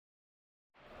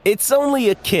It's only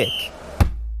a kick,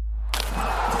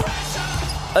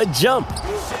 a jump,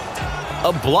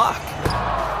 a block.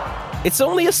 It's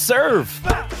only a serve.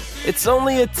 It's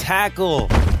only a tackle,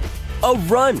 a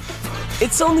run.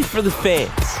 It's only for the fans.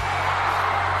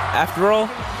 After all,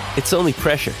 it's only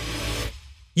pressure.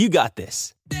 You got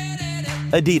this.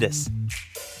 Adidas.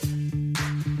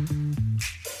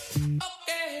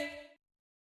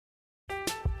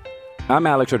 I'm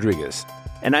Alex Rodriguez.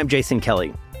 And I'm Jason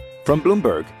Kelly. From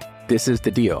Bloomberg, this is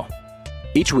The Deal.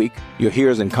 Each week, you'll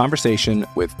hear us in conversation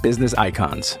with business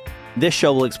icons. This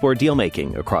show will explore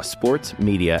deal-making across sports,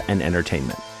 media, and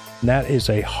entertainment. That is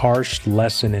a harsh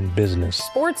lesson in business.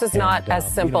 Sports is not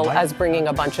as simple as bringing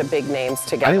a bunch of big names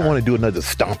together. I didn't want to do another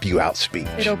stomp you out speech.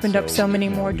 It opened up so many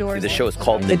more doors. The show is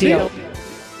called The Deal.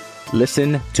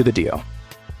 Listen to The Deal.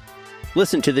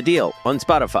 Listen to The Deal on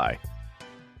Spotify.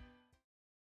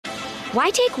 Why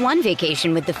take one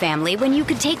vacation with the family when you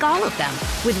could take all of them?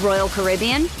 With Royal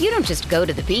Caribbean, you don't just go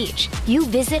to the beach. You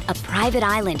visit a private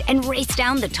island and race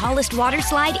down the tallest water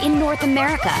slide in North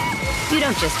America. You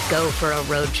don't just go for a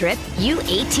road trip. You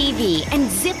ATV and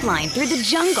zip line through the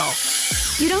jungle.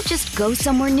 You don't just go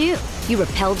somewhere new. You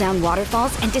rappel down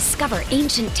waterfalls and discover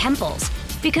ancient temples.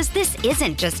 Because this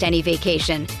isn't just any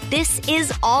vacation. This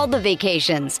is all the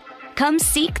vacations. Come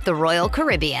seek the Royal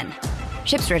Caribbean.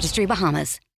 Ships Registry,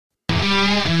 Bahamas.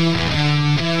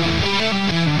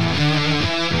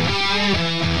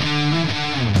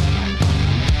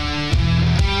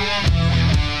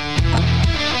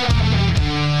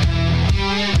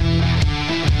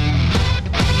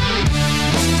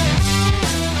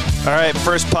 All right,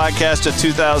 first podcast of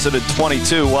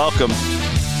 2022. Welcome.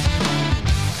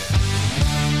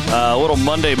 A little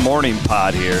Monday morning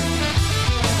pod here.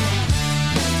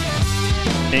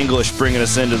 English bringing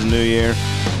us into the new year.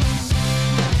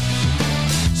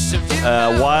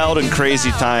 Wild and crazy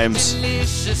times.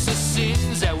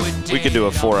 We could do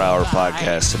a 4-hour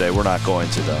podcast today. We're not going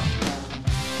to, though.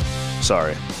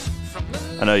 Sorry.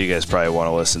 I know you guys probably want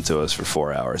to listen to us for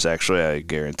 4 hours. Actually, I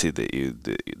guarantee that you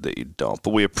don't.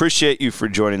 But we appreciate you for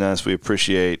joining us. We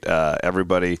appreciate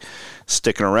everybody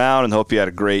sticking around and hope you had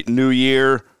a great New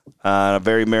Year, a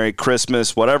very Merry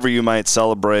Christmas, whatever you might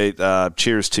celebrate.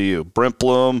 Cheers to you. Brent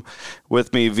Blum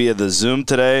with me via the Zoom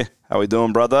today. How we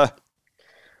doing, brother?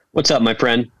 What's up, my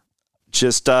friend?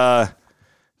 Just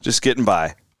getting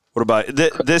by. What about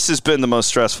this? Has been the most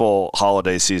stressful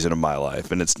holiday season of my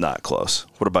life, and it's not close.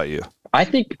 What about you? I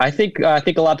think a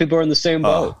lot of people are in the same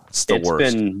boat. It's the worst.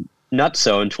 It's been nuts.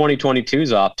 So, and 2022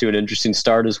 is off to an interesting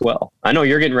start as well. I know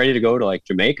you're getting ready to go to like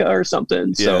Jamaica or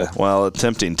something. So. Yeah, well,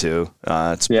 attempting to.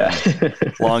 It's been a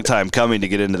long time coming to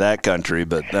get into that country,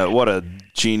 but what a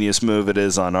genius move it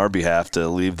is on our behalf to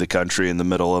leave the country in the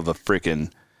middle of a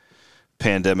freaking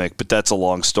pandemic. But that's a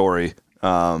long story.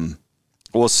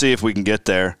 We'll see if we can get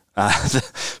there.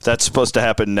 That's supposed to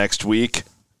happen next week.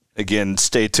 Again,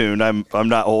 stay tuned. I'm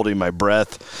not holding my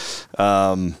breath.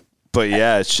 But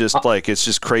yeah, it's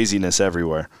just craziness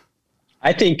everywhere.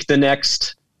 I think the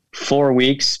next 4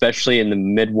 weeks, especially in the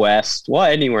Midwest, well,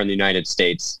 anywhere in the United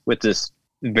States, with this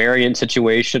variant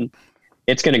situation,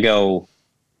 it's going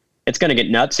to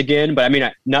get nuts again. But I mean,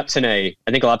 nuts I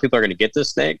think a lot of people are going to get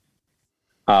this thing.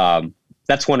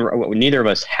 That's one, neither of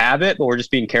us have it, but we're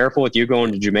just being careful with you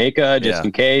going to Jamaica just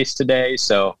in case today.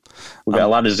 So we've got a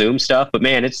lot of Zoom stuff, but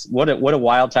man, it's what a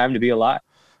wild time to be alive.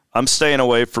 I'm staying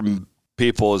away from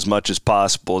people as much as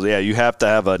possible. Yeah, you have to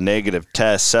have a negative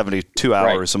test 72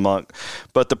 hours a month.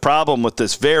 But the problem with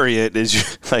this variant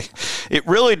is it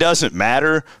really doesn't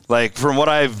matter. Like from what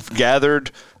I've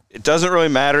gathered, it doesn't really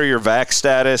matter your vax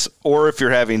status or if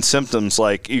you're having symptoms.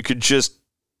 Like you could just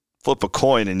flip a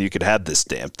coin and you could have this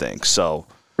damn thing. So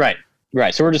right.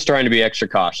 So we're just trying to be extra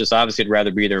cautious. Obviously, I'd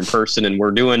rather be there in person, and we're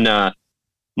doing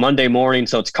Monday morning,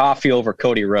 so it's coffee over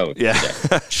Cody Road. Yeah.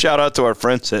 Shout out to our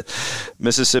friends at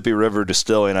Mississippi River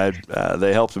Distilling.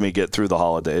 They helped me get through the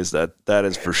holidays. That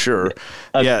is for sure.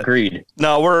 Agreed.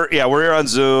 No, we're here on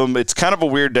Zoom. It's kind of a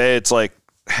weird day. It's like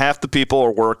half the people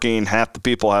are working, half the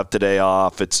people have today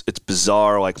off. It's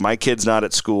bizarre. Like my kid's not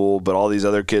at school, but all these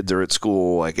other kids are at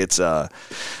school. Like it's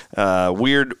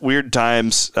weird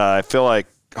times. I feel like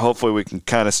hopefully we can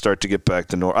kind of start to get back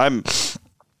to normal.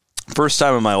 First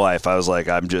time in my life, I was like,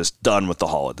 I'm just done with the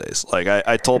holidays. Like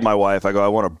I told my wife, I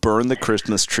want to burn the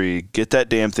Christmas tree, get that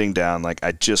damn thing down. Like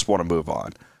I just want to move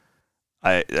on.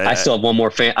 I still have one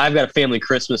more I've got a family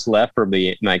Christmas left for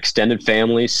my extended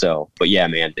family. So, but yeah,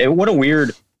 man, what a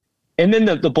weird. And then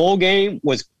the bowl game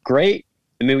was great.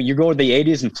 I mean, you go to the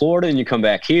 80s in Florida and you come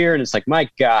back here and it's like, my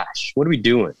gosh, what are we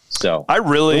doing? So a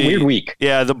weird week.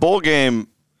 Yeah. The bowl game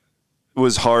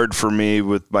was hard for me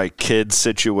with my kids'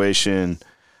 situation.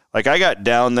 Like, I got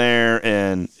down there,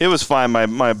 and it was fine.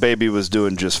 My baby was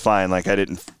doing just fine. Like, I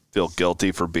didn't feel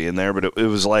guilty for being there, but it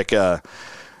was like I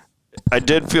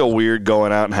did feel weird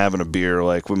going out and having a beer,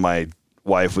 like, when my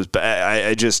wife was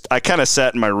I kind of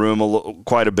sat in my room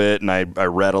quite a bit, and I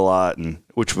read a lot, and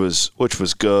which was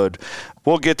good.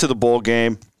 We'll get to the bowl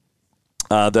game.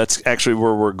 That's actually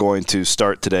where we're going to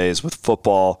start today, is with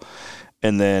football.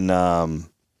 And then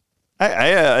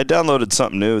I downloaded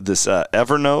something new, this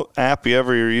Evernote app. You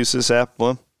ever use this app,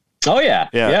 Blum? Oh, yeah.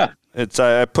 It's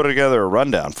I put together a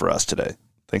rundown for us today.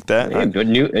 Think that? A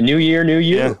new year, new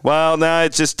you. Yeah. Well, no,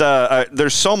 it's just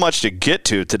there's so much to get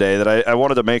to today that I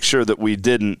wanted to make sure that we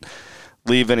didn't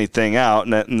leave anything out.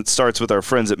 And it starts with our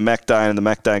friends at Mechdyne and the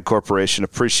Mechdyne Corporation.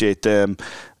 Appreciate them.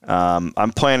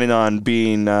 I'm planning on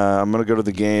being I'm going to go to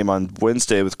the game on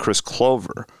Wednesday with Chris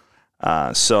Clover.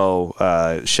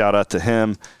 So shout out to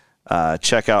him.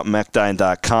 Check out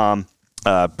Mechdyne.com.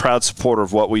 Proud supporter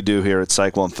of what we do here at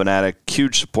Cyclone Fanatic.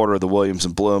 Huge supporter of the Williams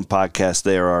and Blum podcast.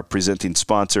 They are our presenting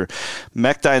sponsor.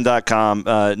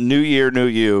 Mechdyne.com. New year, new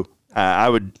you. I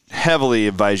would heavily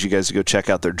advise you guys to go check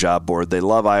out their job board. They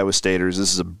love Iowa Staters.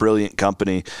 This is a brilliant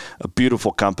company, a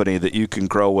beautiful company that you can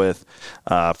grow with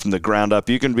from the ground up.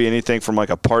 You can be anything from like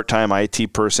a part-time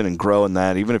IT person and grow in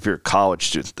that, even if you're a college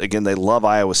student. Again, they love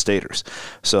Iowa Staters.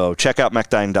 So check out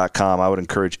Mechdyne.com. I would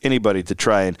encourage anybody to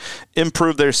try and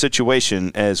improve their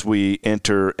situation as we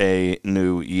enter a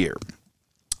new year.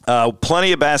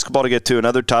 Plenty of basketball to get to.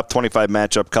 Another top 25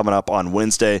 matchup coming up on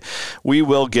Wednesday. We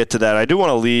will get to that. I do want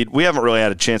to lead. We haven't really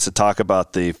had a chance to talk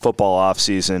about the football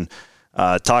offseason,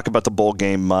 talk about the bowl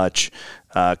game much,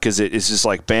 because it's just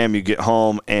like, bam, you get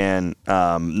home, and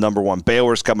number one,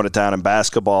 Baylor's coming to town in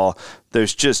basketball.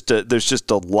 There's just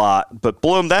a lot. But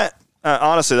Bloom,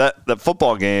 honestly, that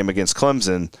football game against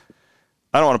Clemson,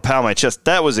 I don't want to pound my chest.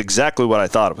 That was exactly what I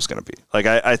thought it was going to be. Like,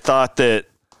 I thought that.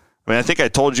 I think I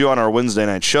told you on our Wednesday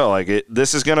night show,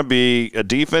 this is going to be a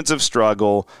defensive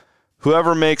struggle.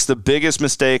 Whoever makes the biggest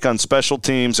mistake on special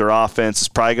teams or offense is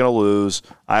probably going to lose.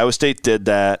 Iowa State did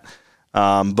that.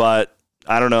 But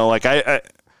I don't know. I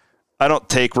don't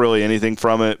take really anything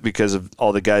from it because of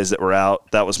all the guys that were out.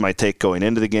 That was my take going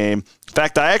into the game. In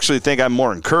fact, I actually think I'm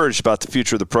more encouraged about the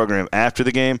future of the program after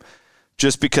the game,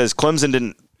 just because Clemson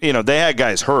didn't, they had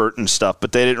guys hurt and stuff,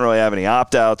 but they didn't really have any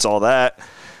opt-outs, all that.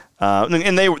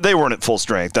 And they weren't at full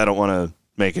strength. I don't want to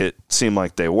make it seem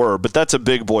like they were, but that's a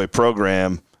big boy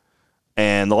program.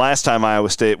 And the last time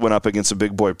Iowa State went up against a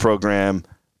big boy program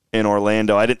in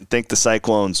Orlando, I didn't think the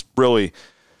Cyclones really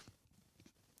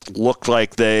looked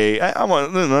like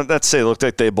looked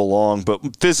like they belonged,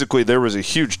 but physically there was a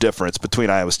huge difference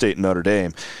between Iowa State and Notre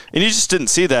Dame. And you just didn't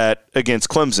see that against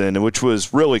Clemson, which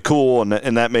was really cool,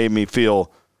 and that made me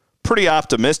feel pretty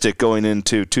optimistic going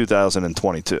into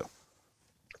 2022.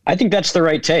 I think that's the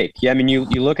right take. Yeah, I mean, you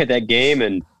look at that game,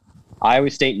 and Iowa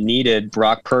State needed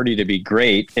Brock Purdy to be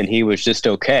great, and he was just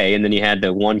okay. And then he had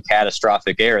the one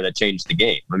catastrophic error that changed the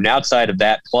game. I mean, outside of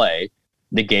that play,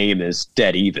 the game is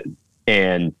dead even.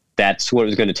 And that's what it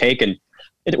was going to take. And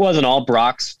it wasn't all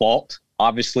Brock's fault.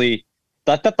 Obviously,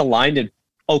 I thought the line did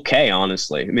okay,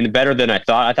 honestly. I mean, better than I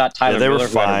thought. I thought Tyler Miller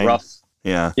had a rough.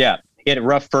 Yeah. He had a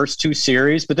rough first two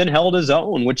series, but then held his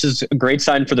own, which is a great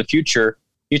sign for the future.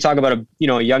 You talk about a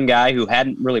young guy who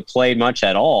hadn't really played much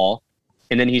at all,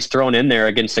 and then he's thrown in there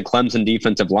against the Clemson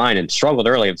defensive line and struggled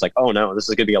early. It's like, oh no, this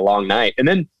is going to be a long night. And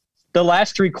then the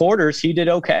last three quarters, he did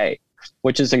okay,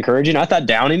 which is encouraging. I thought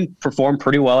Downing performed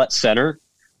pretty well at center,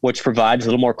 which provides a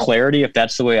little more clarity if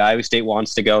that's the way Iowa State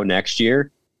wants to go next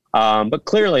year. But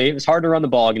clearly, it was hard to run the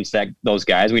ball against those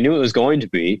guys. We knew it was going to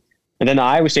be. And then the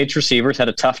Iowa State's receivers had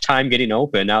a tough time getting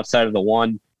open outside of the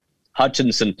one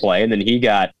Hutchinson play, and then he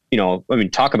got,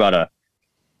 talk about a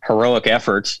heroic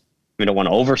effort. I don't want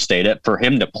to overstate it for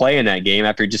him to play in that game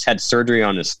after he just had surgery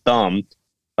on his thumb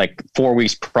like 4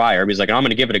 weeks prior. He's like, I'm going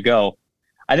to give it a go.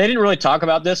 They didn't really talk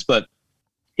about this, but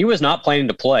he was not planning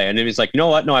to play. And then he's like, you know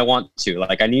what? No, I want to.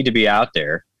 Like, I need to be out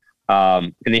there.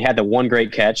 And he had the one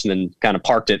great catch and then kind of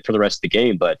parked it for the rest of the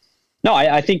game. But no,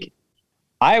 I think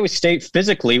Iowa State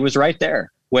physically was right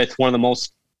there with one of the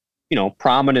most,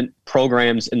 prominent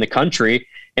programs in the country.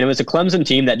 And it was a Clemson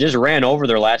team that just ran over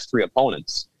their last three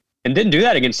opponents and didn't do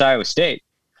that against Iowa State.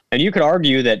 And you could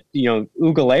argue that,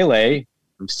 Ugalele,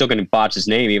 I'm still going to botch his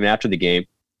name even after the game,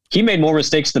 he made more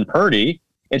mistakes than Purdy.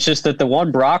 It's just that the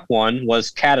one Brock one was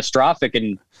catastrophic,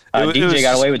 and DJ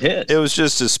got away with his. It was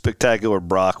just a spectacular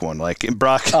Brock one. Like,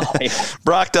 Brock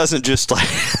doesn't just like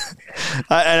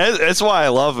and that's why I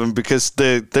love him, because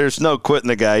there's no quitting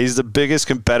the guy. He's the biggest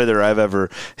competitor I've ever.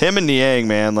 Him and Niang,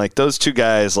 man, like those two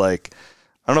guys, like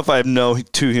I don't know if I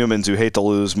two humans who hate to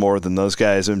lose more than those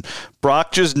guys. And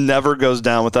Brock just never goes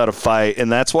down without a fight.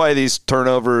 And that's why these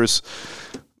turnovers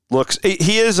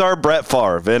he is our Brett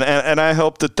Favre. And I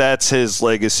hope that that's his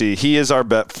legacy. He is our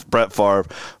Brett Favre.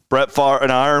 Brett Favre,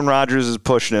 and Aaron Rodgers is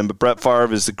pushing him, but Brett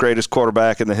Favre is the greatest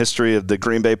quarterback in the history of the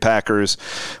Green Bay Packers.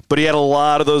 But he had a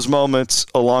lot of those moments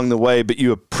along the way, but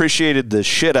you appreciated the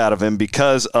shit out of him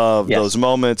because of those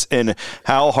moments and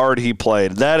how hard he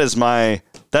played. That's my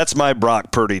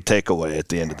Brock Purdy takeaway at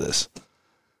the end of this.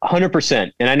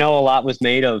 100%. And I know a lot was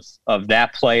made of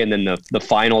that play and then the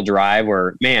final drive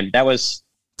where, man, that was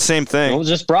same thing. It was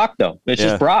just Brock, though. It's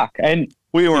just Brock. And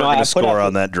we weren't going to score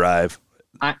on that drive.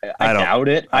 I doubt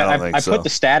it. I put the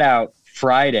stat out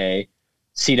Friday,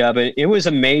 C-Dub. It was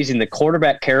amazing. The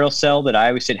quarterback carousel that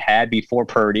Iowa State had before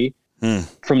Purdy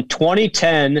from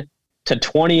 2010 to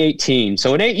 2018.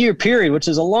 So an 8-year period, which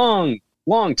is a long,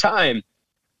 long time.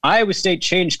 Iowa State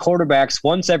changed quarterbacks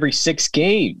once every 6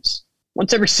 games.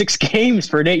 Once every 6 games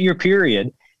for an 8-year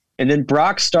period. And then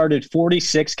Brock started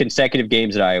 46 consecutive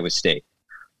games at Iowa State.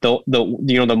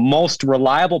 The most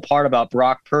reliable part about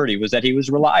Brock Purdy was that he was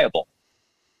reliable.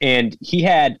 And he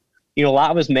had, a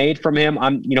lot was made from him.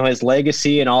 His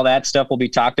legacy and all that stuff will be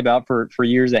talked about for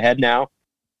years ahead now.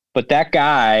 But that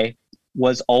guy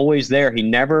was always there.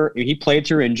 He played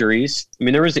through injuries. I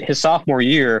mean, there was his sophomore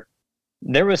year,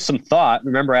 there was some thought,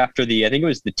 remember after I think it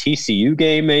was the TCU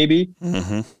game maybe,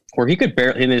 where he could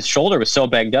his shoulder was so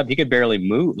banged up, he could barely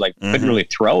move, couldn't really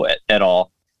throw it at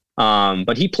all.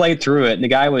 But he played through it, and the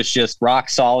guy was just rock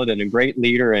solid and a great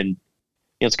leader. And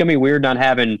it's going to be weird not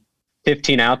having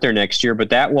 15 out there next year, but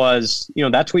that was,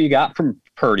 that's what you got from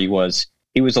Purdy.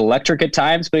 He was electric at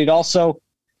times, but he'd also,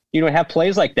 have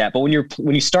plays like that. But when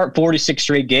you start 46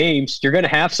 straight games, you're going to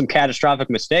have some catastrophic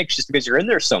mistakes just because you're in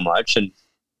there so much. And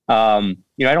I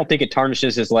don't think it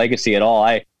tarnishes his legacy at all.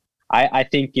 I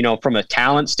think, from a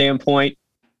talent standpoint,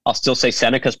 I'll still say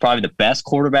Seneca's probably the best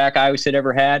quarterback Iowa State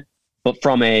ever had. But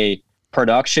from a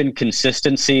production,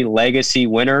 consistency, legacy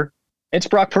winner, it's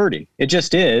Brock Purdy. It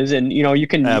just is. And, you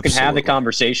can have the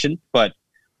conversation, but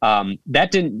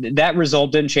that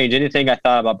result didn't change anything I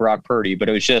thought about Brock Purdy, but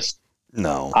it was just,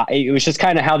 it was just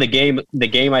kind of how the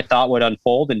game I thought would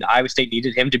unfold, and Iowa State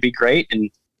needed him to be great.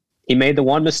 And he made the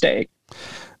one mistake.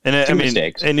 And two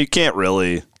mistakes. And you can't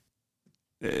really,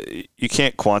 you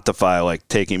can't quantify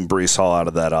taking Breece Hall out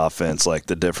of that offense,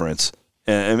 the difference.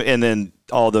 And then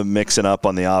all the mixing up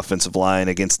on the offensive line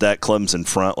against that Clemson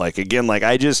front.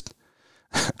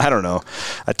 I don't know.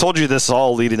 I told you this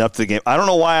all leading up to the game. I don't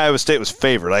know why Iowa State was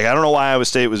favored. I don't know why Iowa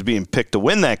State was being picked to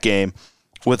win that game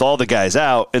with all the guys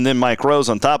out, and then Mike Rose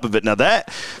on top of it. Now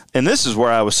and this is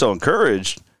where I was so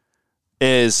encouraged,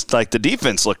 is the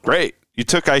defense looked great. You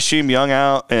took Isheem Young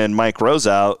out and Mike Rose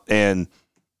out, and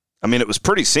it was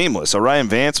pretty seamless. Orion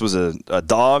Vance was a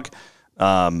dog.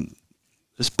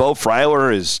 This Bo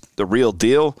Freiler is the real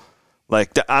deal.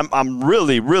 I'm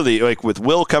really, really with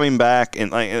Will coming back,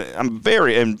 and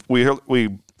it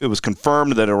was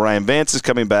confirmed that Orion Vance is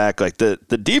coming back.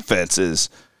 The defense is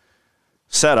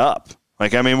set up. We're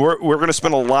going to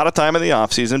spend a lot of time in the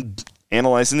offseason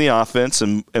analyzing the offense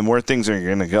and where things are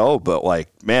going to go. But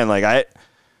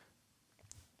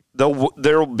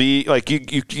there'll be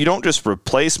you don't just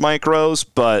replace Mike Rose,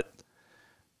 but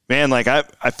man, I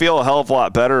feel a hell of a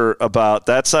lot better about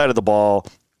that side of the ball.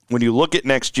 When you look at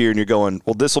next year and you're going,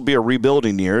 well, this will be a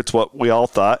rebuilding year. It's what we all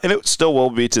thought, and it still will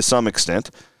be to some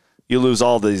extent. You lose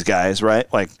all these guys, right?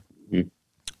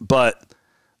 But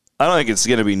I don't think it's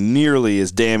going to be nearly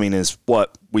as damning as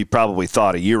what we probably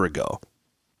thought a year ago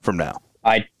from now.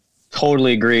 I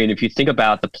totally agree. And if you think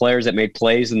about the players that made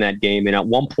plays in that game, and at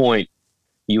one point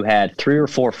you had 3 or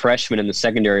 4 freshmen in the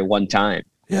secondary one time.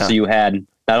 Yeah. So you had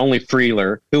not only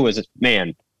Freeler, who was,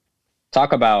 man,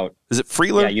 talk about. Is it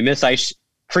Freeler? Yeah, you miss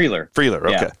Freeler,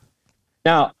 okay. Yeah.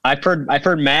 Now, I've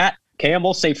heard Matt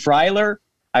Campbell say Freiler.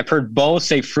 I've heard Bo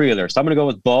say Freeler. So I'm going to go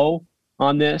with Bo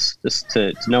on this, just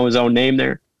to know his own name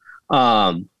there.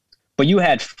 But you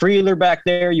had Freeler back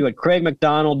there. You had Craig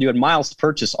McDonald. You had Miles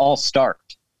Purchase all start.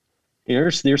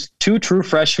 There's 2 true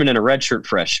freshmen and a redshirt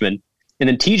freshman. And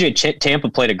then TJ Tampa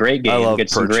played a great game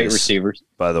against some great receivers.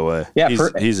 By the way. Yeah,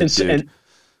 he's a dude.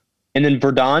 And then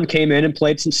Verdon came in and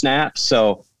played some snaps.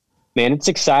 So, man, it's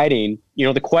exciting.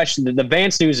 The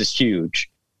Vance news is huge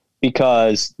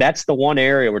because that's the one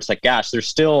area where it's gosh,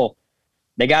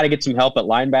 they got to get some help at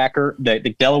linebacker.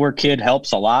 The Delaware kid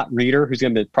helps a lot, Reeder, who's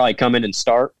going to probably come in and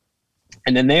start.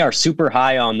 And then they are super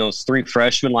high on those 3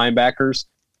 freshman linebackers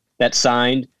that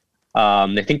signed.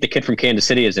 They think the kid from Kansas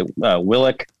City is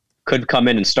Willick, could come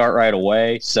in and start right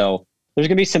away. So there's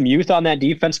going to be some youth on that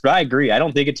defense, but I agree. I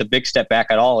don't think it's a big step back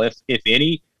at all. If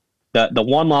any, the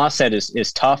one loss that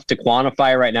is tough to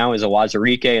quantify right now is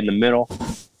Awazarike in the middle.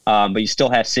 But you still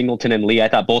have Singleton and Lee. I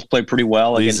thought both played pretty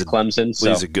well against Clemson. So.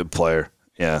 Lee's a good player.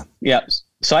 Yeah. Yeah.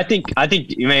 So I think,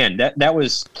 man, that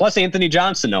was, plus Anthony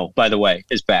Johnson, though, by the way,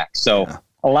 is back. So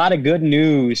a lot of good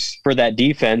news for that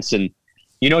defense. And,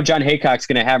 John Haycock's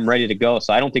going to have him ready to go.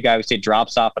 So I don't think Iowa State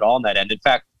drops off at all in that end. In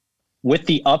fact, with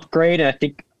the upgrade,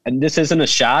 and this isn't a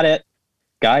shot at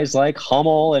guys like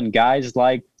Hummel and guys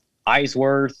like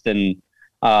Eisworth and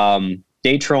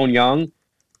Datrone Young,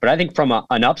 but I think from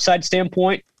an upside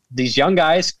standpoint, these young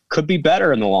guys could be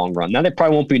better in the long run. Now, they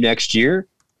probably won't be next year,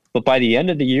 but by the end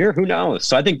of the year, who knows?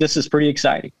 So I think this is pretty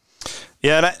exciting.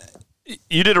 Yeah, and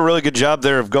you did a really good job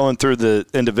there of going through the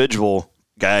individual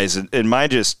guys. And my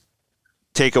just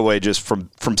takeaway just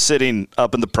from sitting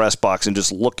up in the press box and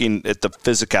just looking at the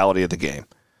physicality of the game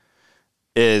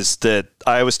is that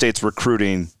Iowa State's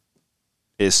recruiting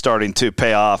is starting to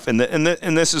pay off. And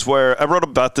this is where I wrote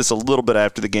about this a little bit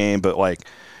after the game, but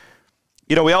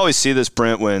we always see this,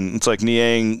 Brent, when it's like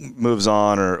Niang moves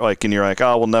on and you're like,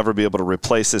 oh, we'll never be able to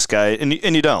replace this guy. And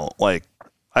you don't.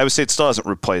 Iowa State still hasn't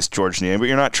replaced George Niang, but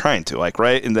you're not trying to,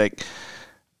 right? And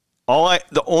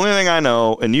the only thing I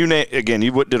know, and you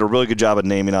did a really good job of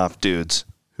naming off dudes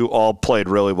who all played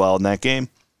really well in that game.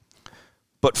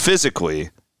 But physically,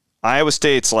 Iowa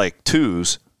State's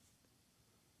twos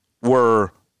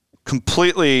were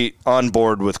completely on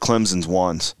board with Clemson's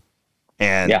ones.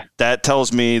 And that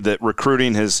tells me that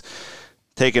recruiting has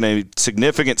taken a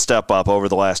significant step up over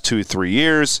the last 2-3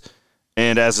 years,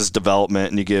 and as his development,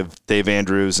 and you give Dave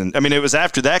Andrews. And it was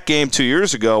after that game 2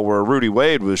 years ago where Rudy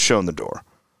Wade was shown the door.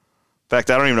 In fact,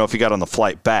 I don't even know if he got on the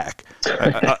flight back.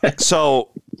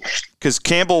 Because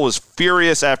Campbell was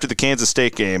furious after the Kansas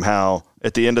State game, how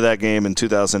at the end of that game in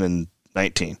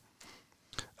 2019,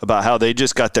 about how they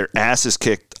just got their asses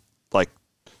kicked,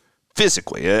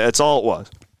 physically. That's all it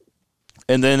was.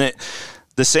 And then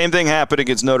the same thing happened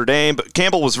against Notre Dame, but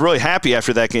Campbell was really happy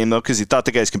after that game, though, because he thought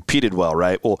the guys competed well,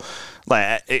 right? Well,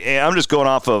 I'm just going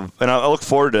off of, and I look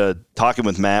forward to talking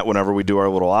with Matt whenever we do our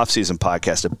little off-season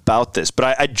podcast about this,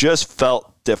 but I just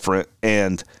felt different,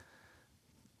 and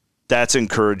that's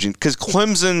encouraging. Because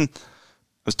Clemson, I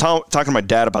was talking to my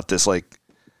dad about this,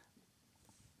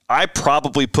 I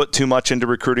probably put too much into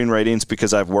recruiting ratings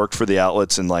because I've worked for the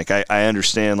outlets, and I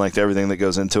understand everything that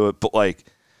goes into it, but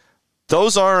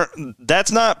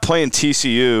that's not playing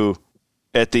TCU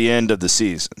at the end of the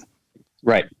season.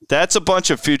 Right. That's a bunch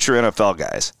of future NFL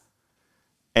guys.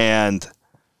 And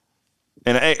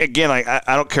again, I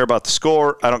don't care about the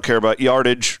score. I don't care about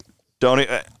yardage.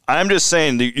 I'm just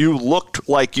saying that you looked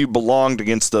like you belonged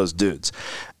against those dudes.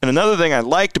 And another thing I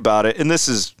liked about it, and this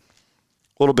is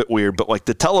a little bit weird, but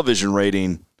the television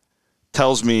rating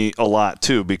tells me a lot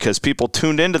too, because people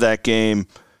tuned into that game.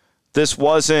 This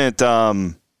wasn't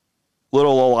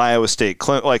little old Iowa State.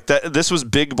 This was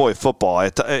big boy football.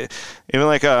 Even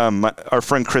our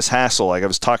friend Chris Hassel, I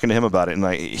was talking to him about it,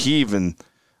 and he even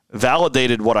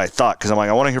validated what I thought, because I'm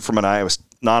I want to hear from an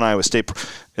non-Iowa State.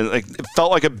 And it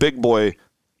felt like a big boy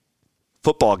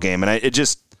football game, and it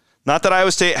just, not that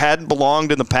Iowa State hadn't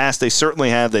belonged in the past. They certainly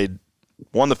have. They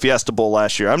won the Fiesta Bowl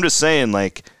last year. I'm just saying,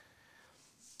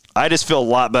 I just feel a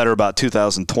lot better about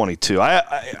 2022.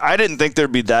 I didn't think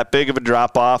there'd be that big of a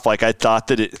drop off. I thought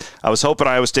that I was hoping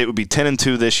Iowa State would be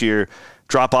 10-2 this year,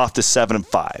 drop off to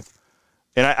 7-5,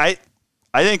 and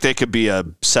I think they could be a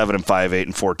 7-5,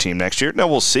 8-4 team next year. No,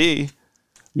 we'll see.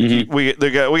 Mm-hmm. We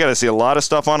got to see a lot of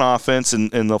stuff on offense,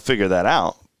 and they'll figure that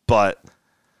out. But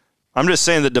I'm just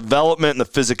saying the development and the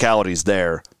physicality is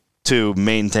there to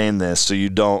maintain this, so you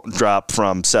don't drop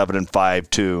from 7-5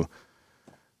 to,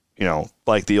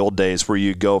 like the old days where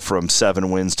you go from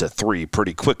 7 wins to 3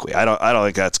 pretty quickly. I don't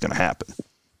think that's going to happen.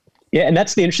 Yeah, and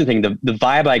that's the interesting thing. The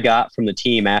vibe I got from the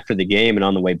team after the game and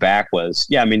on the way back was,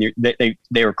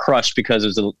 they were crushed because it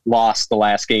was a loss the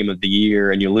last game of the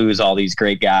year, and you lose all these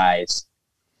great guys.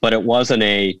 But it wasn't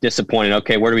a disappointing,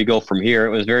 okay, where do we go from here?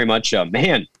 It was very much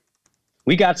man,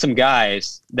 we got some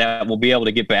guys that will be able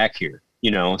to get back here.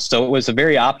 So it was a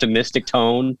very optimistic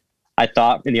tone, I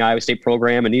thought, in the Iowa State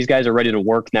program, and these guys are ready to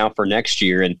work now for next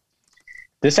year. And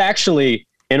this actually,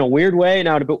 in a weird way,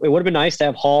 now it would have been nice to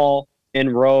have Hall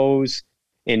and Rose,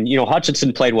 and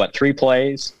Hutchinson played 3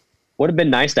 plays. Would have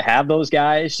been nice to have those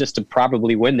guys just to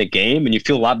probably win the game, and you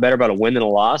feel a lot better about a win than a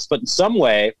loss. But in some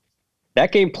way,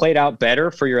 that game played out better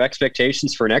for your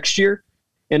expectations for next year,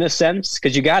 in a sense,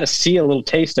 because you got to see a little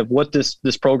taste of what this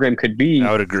program could be.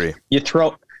 I would agree.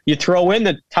 You throw in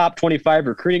the top 25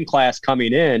 recruiting class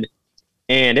coming in,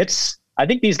 and I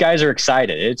think these guys are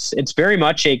excited. It's very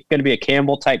much going to be a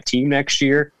Campbell type team next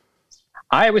year.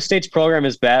 Iowa State's program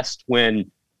is best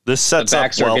when this sets the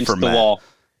backs up well are against for the Matt. wall.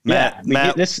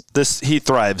 Matt, he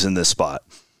thrives in this spot.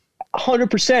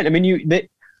 100%. I mean,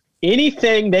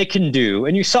 anything they can do,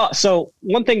 and you saw. So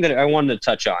one thing that I wanted to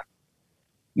touch on,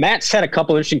 Matt said a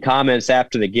couple interesting comments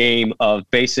after the game of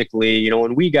basically,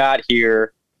 when we got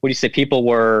here, what do you say? People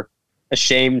were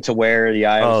ashamed to wear the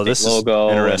Iowa State logo.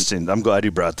 Is interesting. I'm glad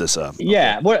you brought this up.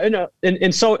 Yeah. Well,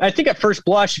 and so I think at first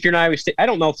blush, if you're an Iowa State, I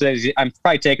don't know if I'm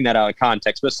probably taking that out of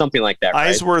context, but something like that.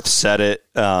 Right? Eisworth said it.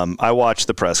 I watched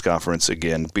the press conference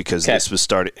again because this was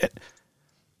starting.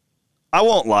 I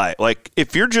won't lie. Like,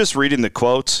 if you're just reading the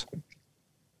quotes,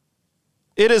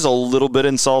 it is a little bit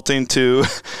insulting to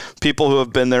people who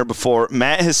have been there before.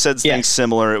 Matt has said things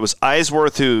similar. It was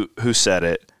Eisworth who said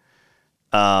it.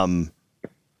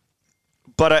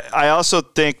 But I also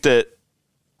think that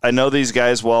I know these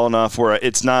guys well enough where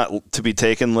it's not to be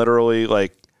taken literally.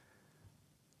 Like,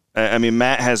 I mean,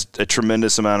 Matt has a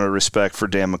tremendous amount of respect for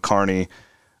Dan McCarney.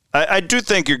 I do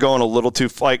think you're going a little too,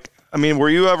 were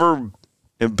you ever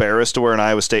embarrassed to wear an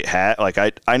Iowa State hat? Like,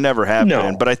 I never have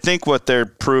been, but I think what they're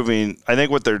proving, I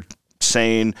think what they're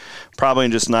saying, probably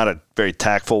in just not a very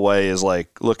tactful way, is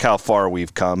like, look how far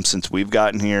we've come since we've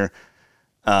gotten here.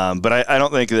 But I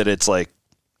don't think that it's like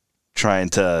trying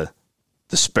to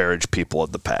disparage people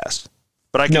of the past.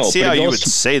 But I can see how you would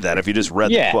say that if you just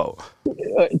read the quote.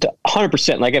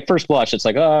 100%. Like, at first blush, it's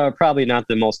like, probably not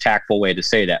the most tactful way to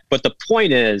say that. But the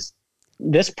point is,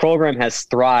 this program has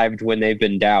thrived when they've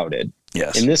been doubted.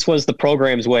 Yes. And this was the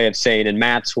program's way of saying, in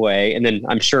Matt's way, and then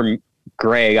I'm sure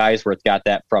Greg Eisworth got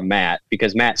that from Matt,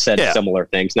 because Matt said similar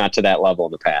things, not to that level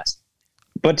in the past.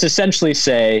 But to essentially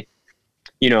say,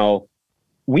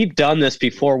 we've done this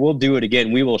before, we'll do it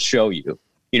again, we will show you.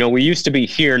 We used to be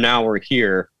here, now we're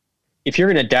here. If you're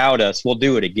going to doubt us, we'll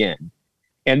do it again.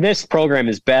 And this program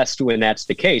is best when that's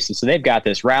the case. And so they've got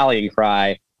this rallying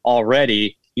cry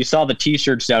already. You saw the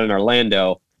T-shirts down in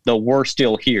Orlando, the "We're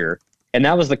still here." And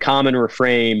that was the common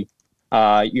refrain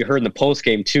you heard in the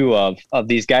postgame, too, of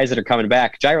these guys that are coming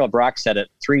back. Jairo Brock said it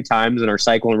 3 times in our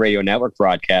Cyclone Radio Network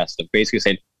broadcast of basically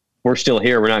saying, we're still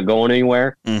here, we're not going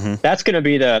anywhere. Mm-hmm. That's going to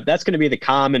be the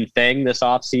common thing this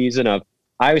offseason of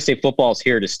Iowa State football is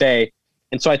here to stay.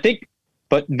 And so I think,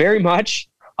 but very much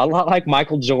a lot like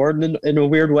Michael Jordan in a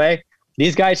weird way,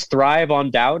 these guys thrive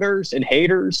on doubters and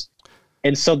haters.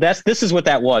 And so this is what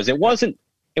that was. It wasn't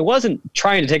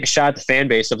trying to take a shot at the fan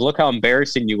base of look how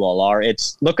embarrassing you all are.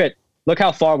 It's look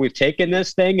how far we've taken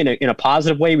this thing in a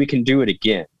positive way. We can do it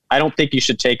again. I don't think you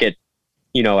should take it,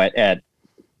 at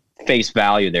face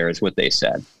value. There is what they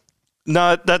said.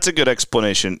 No, that's a good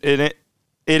explanation. And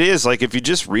it is like, if you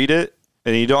just read it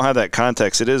and you don't have that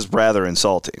context, it is rather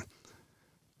insulting.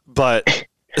 But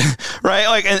right,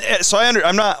 like, and so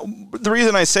I'm not. The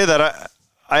reason I say that,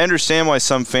 I understand why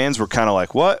some fans were kind of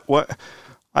like, what.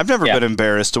 I've never been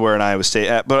embarrassed to wear an Iowa State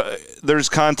hat, but there's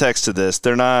context to this.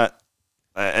 They're not.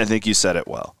 I think you said it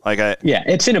well.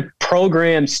 It's in a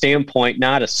program standpoint,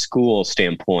 not a school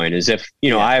standpoint. As if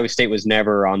Iowa State was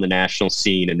never on the national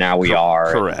scene, and now we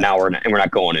are. Correct. And now we're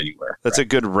not going anywhere. That's a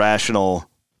good rational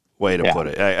way to put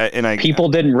it. People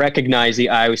didn't recognize the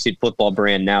Iowa State football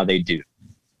brand. Now they do.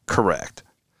 Correct.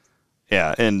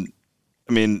 Yeah, and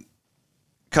I mean,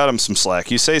 cut them some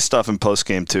slack. You say stuff in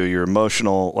postgame too. You're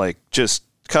emotional. Like, just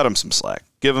cut them some slack.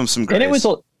 Give them some grace.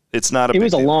 And it's not a big deal. It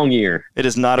was a long year. It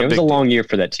is not a big deal. It was a long year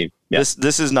for that team. Yeah.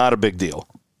 This is not a big deal.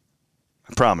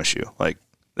 I promise you. Like,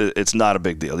 it's not a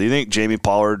big deal. Do you think Jamie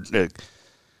Pollard,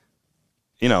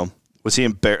 was he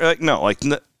embarrassed?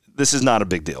 This is not a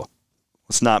big deal.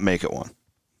 Let's not make it one.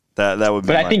 That would be.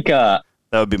 But I think that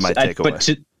would be my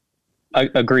takeaway.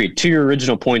 Agreed. To your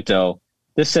original point, though,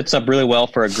 this sets up really well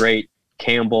for a great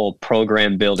Campbell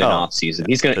program building offseason.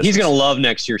 He's gonna love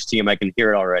next year's team. I can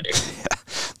hear it already. Yeah.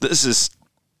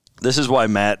 This is why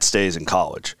Matt stays in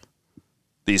college.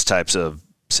 These types of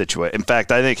situations. In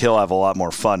fact, I think he'll have a lot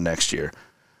more fun next year.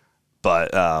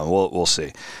 But we'll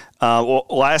see.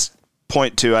 Last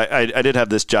point too. I did have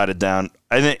this jotted down.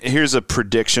 I think here's a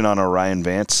prediction on Orion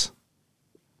Vance.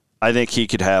 I think he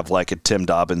could have like a Tim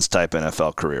Dobbins type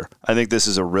NFL career. I think this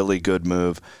is a really good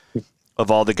move of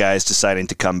all the guys deciding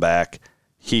to come back.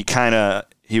 He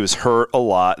was hurt a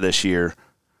lot this year.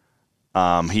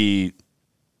 He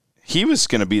was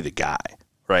going to be the guy,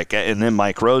 right? And then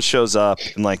Mike Rose shows up,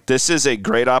 and like, this is a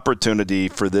great opportunity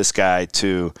for this guy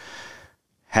to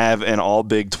have an all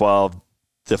Big 12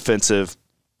 defensive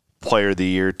player of the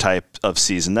year type of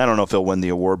season. I don't know if he'll win the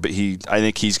award, but I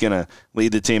think he's going to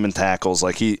lead the team in tackles.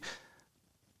 Like,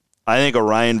 I think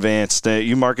Orion Vance,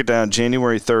 you mark it down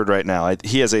January 3rd right now.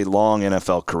 He has a long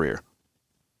NFL career.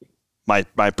 My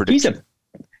prediction.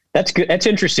 That's good. That's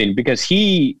interesting because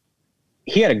he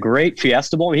had a great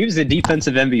Fiesta Bowl. He was the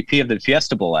defensive MVP of the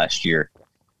Fiesta Bowl last year.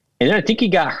 And then I think he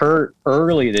got hurt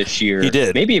early this year. He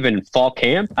did. Maybe even fall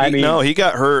camp. No, he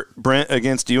got hurt, Brent,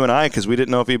 against you and I because we didn't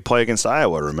know if he'd play against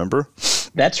Iowa, remember?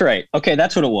 That's right. Okay,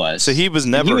 that's what it was. So he was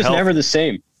never the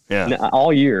same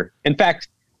all year. In fact,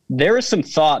 there was some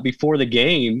thought before the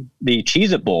game, the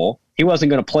Cheez-It Bowl, he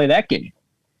wasn't going to play that game.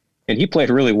 And he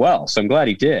played really well, so I'm glad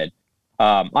he did.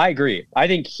 I agree. I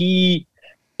think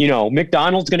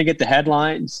McDonald's going to get the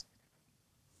headlines.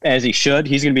 As he should.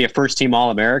 He's going to be a first-team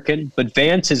All-American. But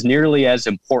Vance is nearly as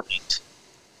important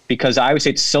because I would say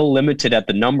it's so limited at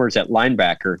the numbers at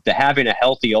linebacker to having a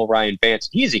healthy Orion Vance.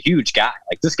 He's a huge guy.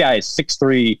 Like, this guy is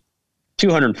 6'3",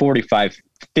 245,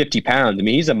 50 pounds. I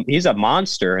mean, he's a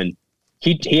monster, and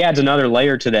he adds another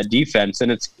layer to that defense.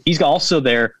 And he's also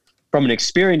there from an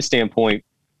experience standpoint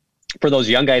for those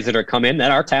young guys that are come in that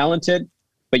are talented,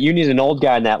 but you need an old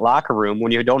guy in that locker room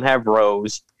when you don't have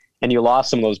Rose and you lost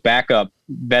some of those backup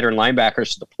veteran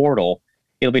linebackers to the portal.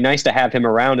 It'll be nice to have him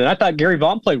around. And I thought Gary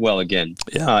Vaughn played well again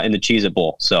in the Cheez-It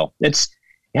Bowl. So it's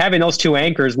having those two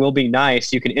anchors will be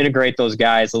nice. You can integrate those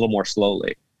guys a little more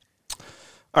slowly.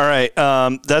 All right.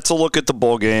 That's a look at the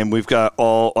bowl game. We've got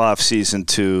all offseason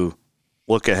to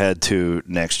look ahead to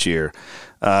next year.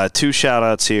 2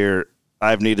 shout-outs here.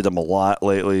 I've needed them a lot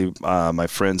lately. My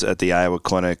friends at the Iowa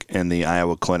Clinic and the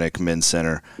Iowa Clinic Men's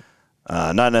Center.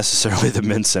 Not necessarily the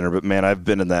men's center, but, man, I've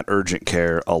been in that urgent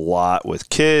care a lot with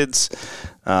kids,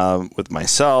 with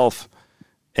myself,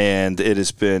 and it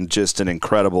has been just an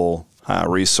incredible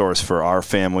resource for our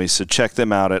family. So check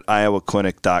them out at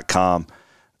iowaclinic.com.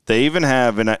 They even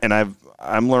have, and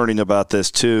I'm learning about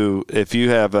this too, if you're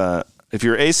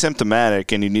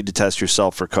asymptomatic and you need to test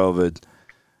yourself for COVID,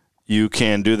 you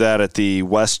can do that at the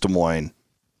West Des Moines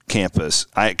campus.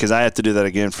 Because I have to do that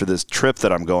again for this trip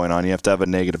that I'm going on. You have to have a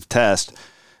negative test.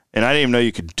 And I didn't even know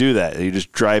you could do that. You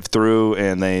just drive through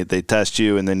and they test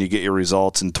you, and then you get your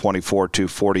results in 24 to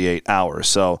 48 hours.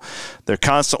 So they're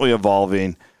constantly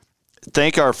evolving.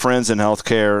 Thank our friends in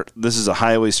healthcare. This is a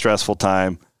highly stressful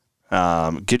time.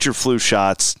 Get your flu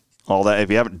shots, all that. If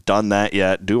you haven't done that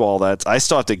yet, do all that. I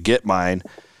still have to get mine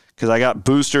because I got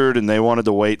boosted and they wanted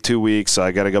to wait 2 weeks, so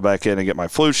I got to go back in and get my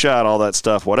flu shot, all that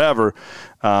stuff, whatever.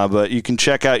 But you can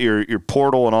check out your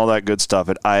portal and all that good stuff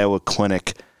at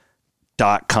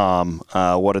iowaclinic.com.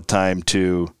 What a time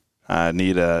to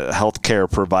need a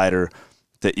healthcare provider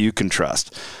that you can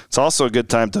trust. It's also a good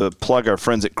time to plug our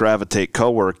friends at Gravitate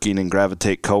Co-working and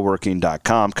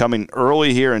gravitatecoworking.com. Coming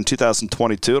early here in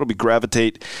 2022, it'll be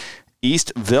Gravitate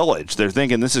East Village. They're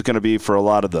thinking this is going to be for a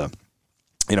lot of the,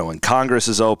 when Congress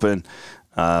is open,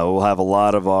 we'll have a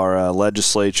lot of our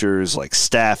legislatures, like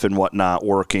staff and whatnot,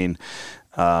 working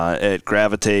at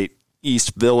Gravitate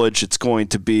East Village. It's going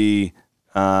to be,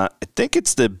 I think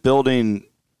it's the building,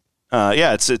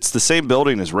 it's the same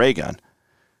building as Raygun,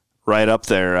 right up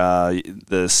there,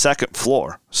 the second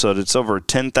floor. So it's over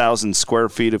 10,000 square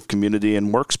feet of community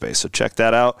and workspace. So check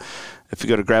that out. If you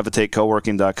go to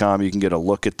gravitatecoworking.com, you can get a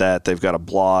look at that. They've got a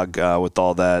blog with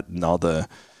all that and all the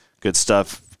good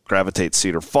stuff. Gravitate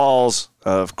Cedar Falls,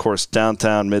 of course,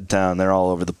 downtown, midtown, they're all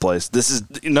over the place.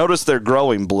 Notice they're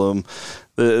growing, Blum.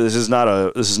 This is not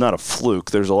a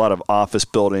fluke. There's a lot of office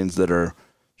buildings that are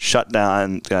shut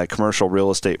down, commercial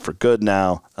real estate for good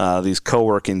now. These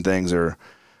co-working things are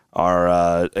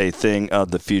a thing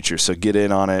of the future. So get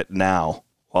in on it now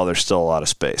while there's still a lot of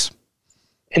space.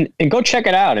 And go check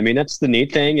it out. I mean, that's the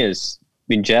neat thing is,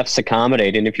 Jeff's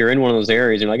accommodating. If you're in one of those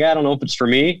areas, you're like, I don't know if it's for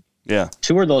me. Yeah.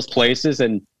 Tour those places,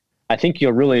 and I think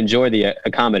you'll really enjoy the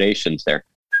accommodations there.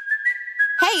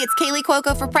 Hey, it's Kaylee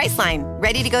Cuoco for Priceline.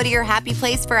 Ready to go to your happy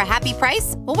place for a happy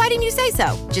price? Well, why didn't you say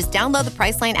so? Just download the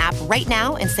Priceline app right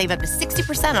now and save up to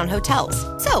 60% on hotels.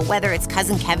 So whether it's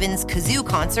Cousin Kevin's Kazoo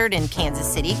Concert in Kansas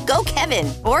City, go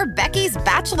Kevin, or Becky's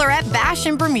Bachelorette Bash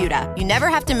in Bermuda, you never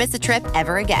have to miss a trip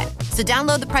ever again. So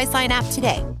download the Priceline app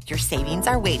today. Your savings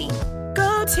are waiting.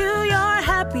 Go to your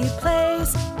happy place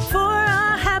for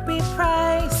a happy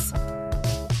price.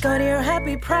 Go to your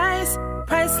happy price,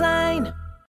 Priceline.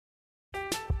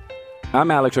 I'm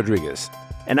Alex Rodriguez.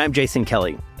 And I'm Jason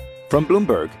Kelly. From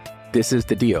Bloomberg, this is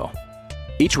The Deal.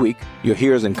 Each week, you'll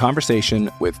hear us in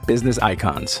conversation with business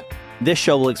icons. This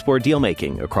show will explore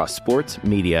deal-making across sports,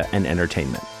 media, and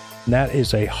entertainment. That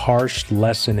is a harsh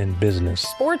lesson in business.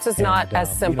 Sports is not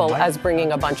as simple as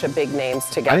bringing a bunch of big names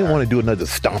together. I didn't want to do another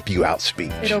stomp you out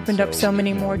speech. It opened up so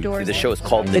many more doors. The show is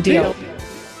called The Deal.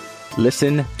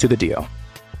 Listen to The Deal.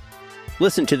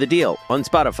 Listen to The Deal on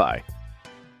Spotify.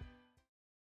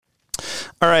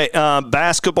 All right,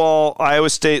 basketball,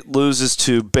 Iowa State loses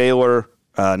to Baylor,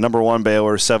 number 1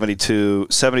 Baylor,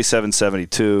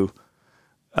 77-72.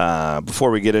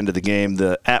 Before we get into the game,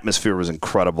 the atmosphere was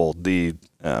incredible.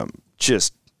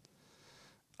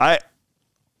 I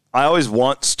always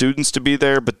want students to be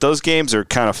there, but those games are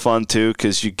kind of fun too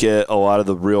because you get a lot of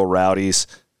the real rowdies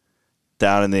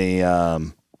down in the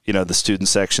the student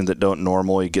section that don't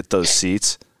normally get those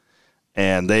seats,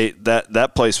 and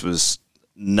that place was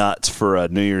nuts for a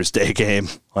New Year's Day game.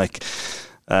 Like,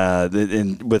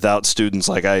 without students,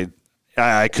 like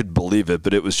I could believe it,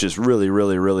 but it was just really,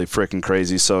 really, really freaking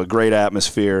crazy. So a great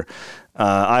atmosphere.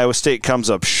 Iowa State comes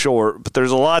up short, but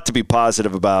there's a lot to be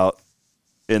positive about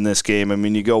in this game. I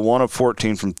mean, you go 1 of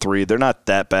 14 from 3. They're not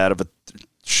that bad of a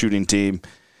shooting team.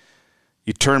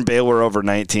 You turn Baylor over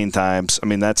 19 times. I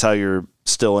mean, that's how you're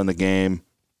still in the game.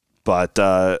 But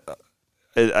I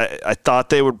thought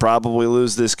they would probably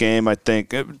lose this game. I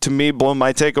think, to me, Blum,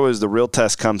 my takeaway is the real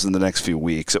test comes in the next few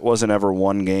weeks. It wasn't ever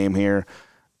one game here.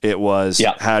 It was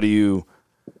how do you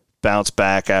bounce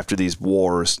back after these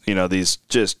wars,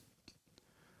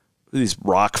 these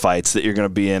rock fights that you're going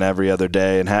to be in every other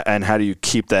day, and how do you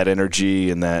keep that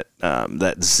energy and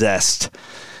that zest?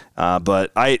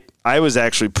 But I was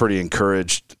actually pretty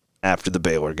encouraged after the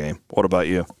Baylor game. What about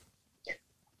you?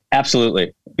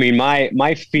 Absolutely. I mean,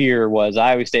 my fear was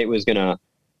Iowa State was going to,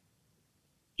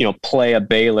 play a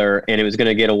Baylor and it was going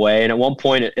to get away. And at one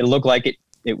point it looked like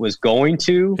it was going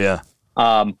to. Yeah.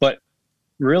 But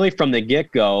really from the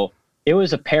get-go, it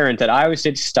was apparent that Iowa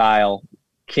State's style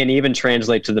can even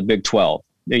translate to the Big 12.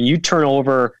 And you turn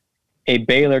over a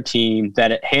Baylor team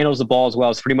that it handles the ball as well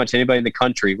as pretty much anybody in the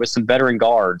country with some veteran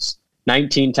guards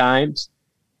 19 times,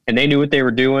 and they knew what they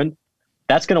were doing.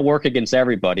 That's going to work against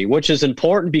everybody, which is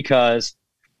important because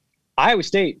Iowa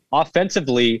State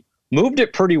offensively moved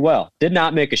it pretty well, did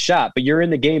not make a shot, but you're in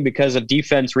the game because of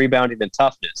defense, rebounding, and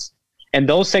toughness. And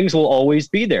those things will always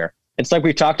be there. It's like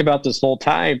we've talked about this whole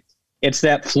time. It's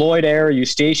that Floyd era,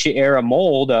 Eustacia era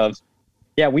mold of,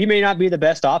 we may not be the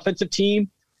best offensive team,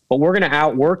 but we're going to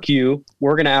outwork you.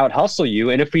 We're going to out-hustle you.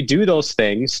 And if we do those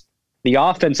things, the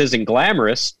offense isn't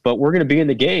glamorous, but we're going to be in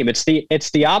the game. It's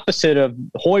the opposite of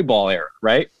Hoy Ball era,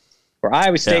 right? Where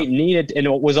Iowa State needed, and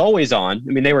it was always on.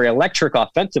 I mean, they were electric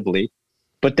offensively,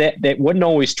 but that wouldn't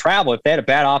always travel. If they had a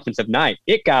bad offensive night,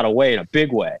 it got away in a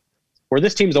big way. Where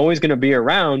this team's always going to be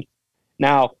around.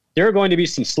 Now, there are going to be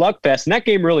some slugfests, and that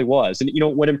game really was. And,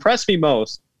 what impressed me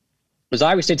most was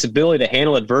Iowa State's ability to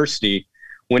handle adversity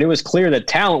when it was clear that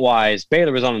talent-wise,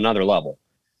 Baylor was on another level.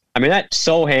 I mean, that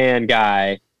Sohan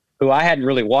guy, who I hadn't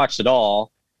really watched at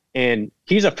all, and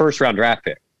he's a first-round draft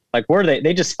pick. Like, where do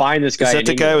they just find this guy? Is that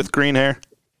the guy with green hair?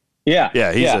 Yeah.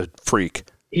 Yeah, he's a freak.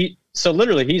 So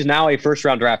literally, he's now a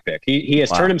first-round draft pick. He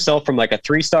has turned himself from like a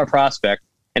 3-star prospect,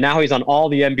 and now he's on all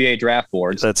the NBA draft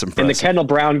boards. That's impressive. And the Kendall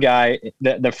Brown guy,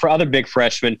 the other big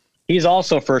freshman, he's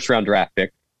also a first-round draft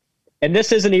pick. And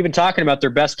this isn't even talking about their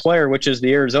best player, which is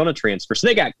the Arizona transfer. So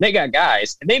they got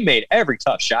guys, and they made every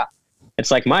tough shot.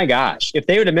 It's like, my gosh, if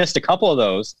they would have missed a couple of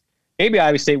those, maybe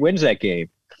Iowa State wins that game.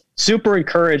 Super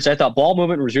encouraged. I thought ball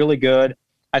movement was really good.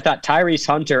 I thought Tyrese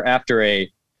Hunter, after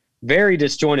a very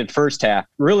disjointed first half,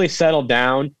 really settled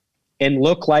down and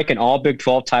looked like an all Big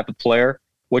 12 type of player,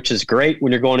 which is great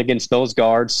when you're going against those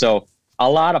guards. So a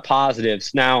lot of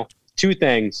positives. Now, 2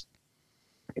 things.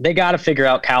 They got to figure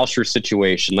out Kalsher's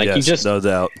situation. Like, no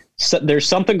doubt. There's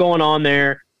something going on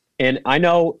there. And I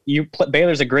know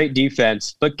Baylor's a great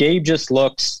defense, but Gabe just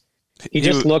looks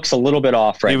a little bit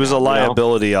off right now. He was a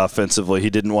liability offensively. He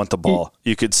didn't want the ball.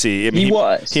 You could see. I mean,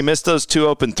 he missed those 2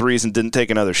 open threes and didn't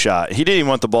take another shot. He didn't even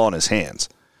want the ball in his hands.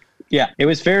 Yeah, it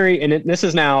was this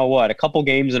is now, a couple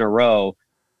games in a row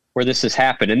where this has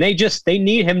happened. And they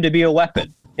need him to be a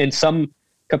weapon in some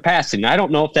capacity. And I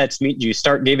don't know if that's you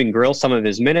start giving Grill some of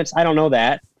his minutes. I don't know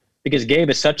that, because Gabe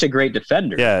is such a great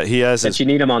defender. Yeah, he has you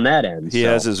need him on that end. He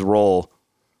has his role.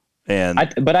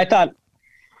 But I thought,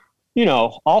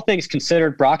 all things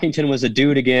considered, Brockington was a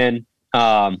dude again.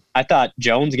 I thought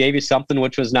Jones gave you something,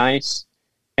 which was nice.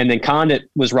 And then Condit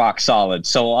was rock solid.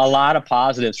 So a lot of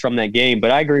positives from that game.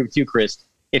 But I agree with you, Chris.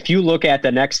 If you look at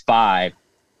the next 5,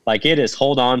 like, it is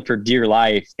hold on for dear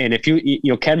life. And if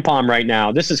Ken Pom right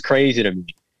now, this is crazy to me.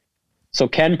 So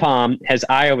Ken Pom has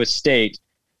Iowa State,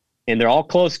 and they're all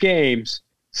close games,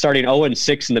 starting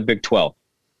 0-6 in the Big 12.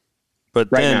 But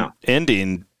right then now,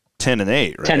 ending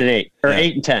 10-8, right? 10-8, or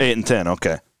 8-10. 8-10,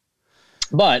 okay.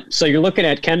 But so you're looking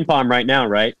at Ken Pom right now,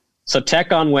 right? So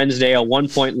Tech on Wednesday, a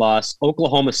 1-point loss.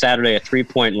 Oklahoma Saturday, a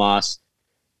 3-point loss.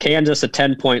 Kansas, a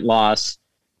 10-point loss.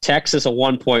 Texas, a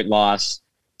 1-point loss.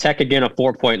 Tech again, a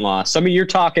 4-point loss. So, I mean, you're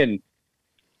talking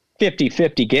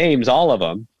 50-50 games, all of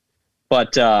them.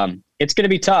 But it's going to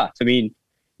be tough. I mean,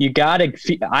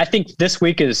 I think this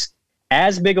week is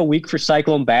as big a week for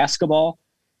Cyclone basketball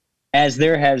as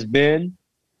there has been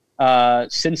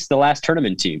since the last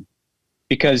tournament team,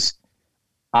 because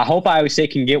I hope Iowa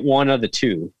State can get one of the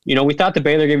two. We thought the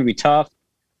Baylor game would be tough,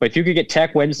 but if you could get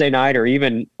Tech Wednesday night or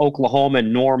even Oklahoma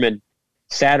and Norman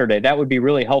Saturday, that would be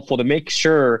really helpful to make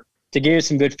sure to give you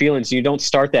some good feelings so you don't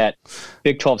start that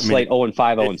Big 12 slate 0-5,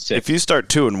 0-6. If you start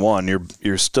 2-1,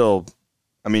 you're still,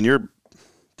 you're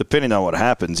depending on what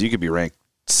happens, you could be ranked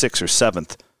 6th or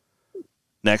 7th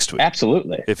next week.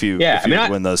 Absolutely. If you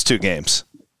win those two games.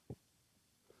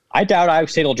 I doubt Iowa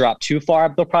State will drop too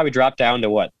far. They'll probably drop down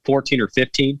to 14 or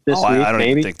 15 this week. I don't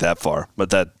maybe. even think that far, but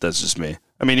that's just me.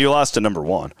 You lost to number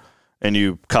 1 and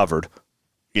you covered,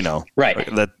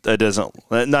 right. That doesn't,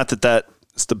 not that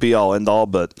that's the be all end all,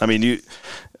 but you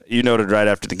noted right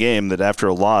after the game that after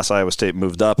a loss, Iowa State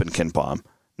moved up in KenPom.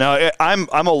 Now I'm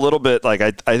a little bit I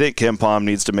think KenPom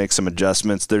needs to make some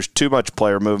adjustments. There's too much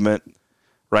player movement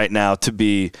right now to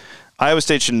be. Iowa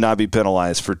State should not be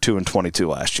penalized for 2-22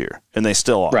 last year, and they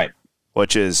still are, right?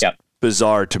 Which is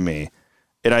bizarre to me.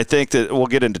 And I think that we'll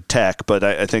get into Tech, but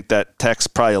I think that Tech's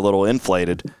probably a little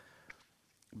inflated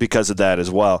because of that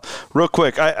as well. Real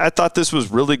quick, I thought this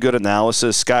was really good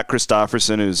analysis. Scott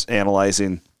Christopherson, who's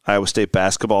analyzing Iowa State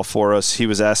basketball for us, he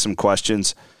was asked some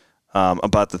questions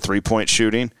about the three-point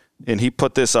shooting, and he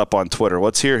put this up on Twitter.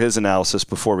 Let's hear his analysis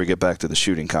before we get back to the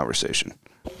shooting conversation.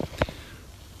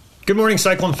 Good morning,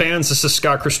 Cyclone fans. This is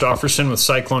Scott Christopherson with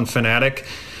Cyclone Fanatic.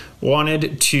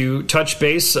 Wanted to touch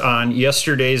base on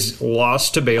yesterday's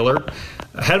loss to Baylor.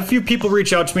 I had a few people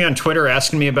reach out to me on Twitter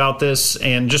asking me about this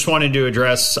and just wanted to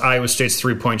address Iowa State's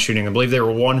three-point shooting. I believe they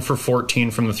were 1 for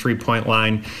 14 from the three-point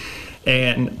line.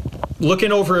 And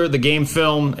looking over the game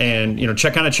film and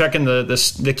checking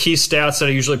the key stats that I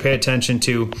usually pay attention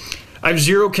to, I have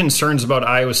zero concerns about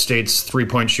Iowa State's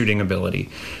three-point shooting ability.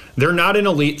 They're not an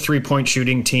elite three-point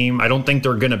shooting team. I don't think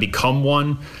they're going to become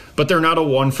one, but they're not a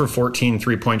 1 for 14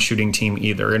 three-point shooting team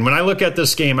either. And when I look at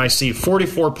this game, I see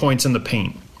 44 points in the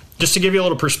paint. Just to give you a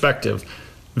little perspective,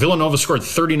 Villanova scored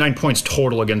 39 points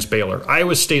total against Baylor.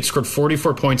 Iowa State scored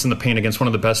 44 points in the paint against one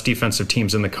of the best defensive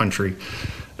teams in the country.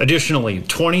 Additionally,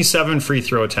 27 free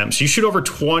throw attempts. You shoot over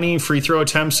 20 free throw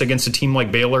attempts against a team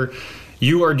like Baylor,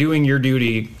 you are doing your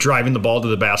duty driving the ball to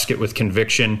the basket with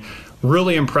conviction.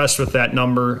 Really impressed with that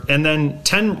number. And then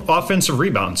 10 offensive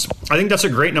rebounds. I think that's a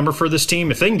great number for this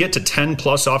team. If they can get to 10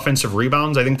 plus offensive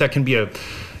rebounds, I think that can be a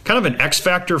kind of an X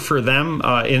factor for them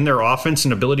in their offense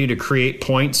and ability to create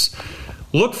points.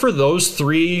 Look for those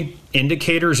three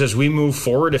indicators as we move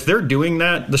forward. If they're doing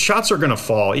that, the shots are going to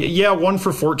fall. Yeah, 1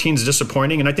 for 14 is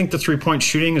disappointing, and I think the three-point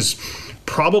shooting is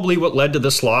probably what led to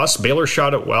this loss. Baylor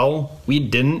shot it well. We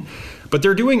didn't. But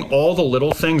they're doing all the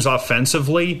little things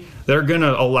offensively that are going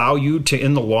to allow you to,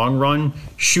 in the long run,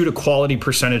 shoot a quality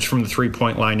percentage from the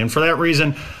three-point line. And for that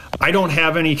reason, I don't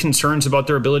have any concerns about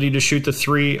their ability to shoot the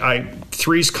three.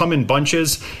 Threes come in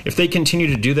bunches. If they continue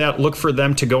to do that, look for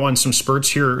them to go on some spurts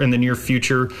here in the near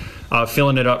future,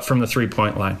 filling it up from the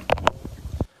three-point line.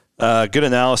 Good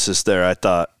analysis there, I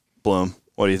thought, Blum.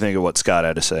 What do you think of what Scott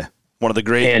had to say? One of the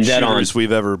great shooters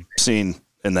we've ever seen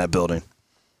in that building.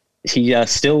 He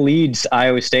still leads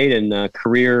Iowa State in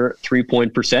career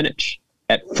three-point percentage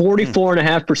at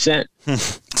 44.5%.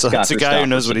 So that's a guy who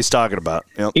knows what he's talking about.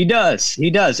 Yep. He does.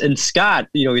 And Scott,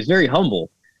 he's very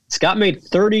humble. Scott had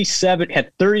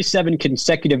 37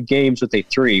 consecutive games with a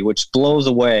three, which blows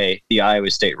away the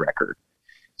Iowa State record.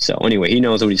 So anyway, he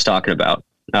knows what he's talking about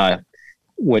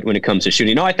when it comes to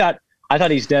shooting. No, I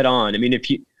thought he's dead on. If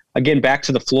you, again, back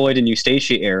to the Floyd and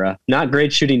Eustacia era, not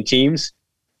great shooting teams,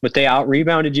 but they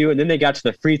out-rebounded you, and then they got to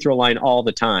the free throw line all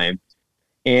the time.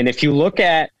 And if you look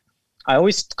at, I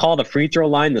always call the free throw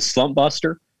line the slump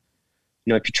buster.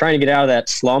 If you're trying to get out of that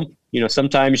slump,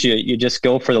 sometimes you just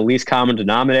go for the least common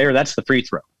denominator. That's the free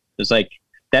throw.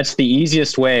 That's the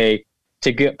easiest way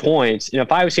to get points. And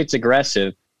if Iowa State's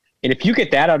aggressive, and if you get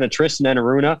that out of Tristan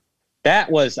Enaruna, I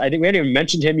think we haven't even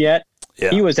mentioned him yet. Yeah.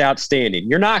 He was outstanding.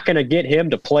 You're not going to get him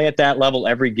to play at that level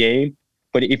every game.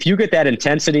 But if you get that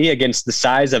intensity against the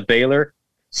size of Baylor,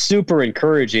 super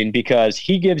encouraging because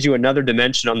he gives you another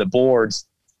dimension on the boards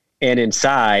and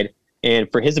inside. And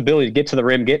for his ability to get to the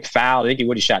rim, get fouled, I think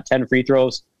he shot 10 free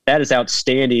throws. That is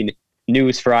outstanding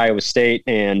news for Iowa State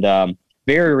and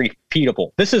very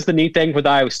repeatable. This is the neat thing with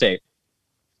Iowa State.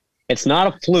 It's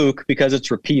not a fluke because it's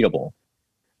repeatable.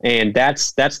 And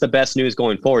that's the best news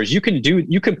going forward. Is you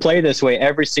can play this way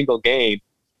every single game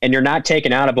and you're not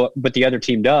taken out of what the other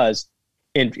team does.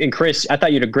 And Chris, I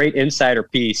thought you had a great insider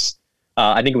piece.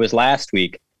 I think it was last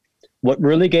week what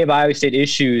really gave Iowa State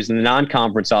issues in the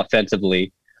non-conference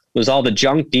offensively was all the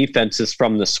junk defenses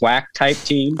from the SWAC type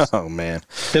teams. Oh man,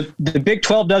 the Big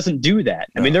 12 doesn't do that.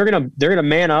 I mean, they're gonna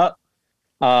man up.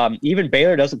 Even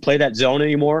Baylor doesn't play that zone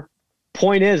anymore.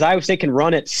 Point is, Iowa State can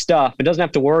run its stuff. It doesn't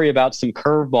have to worry about some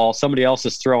curveball somebody else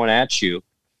is throwing at you,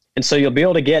 and so you'll be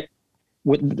able to get.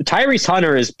 Tyrese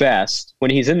Hunter is best when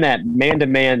he's in that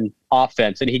man-to-man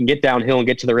offense and he can get downhill and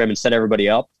get to the rim and set everybody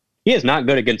up. He is not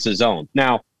good against the zone.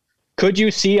 Now, could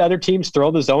you see other teams throw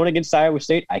the zone against Iowa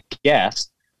State? I guess,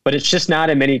 but it's just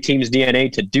not in many teams'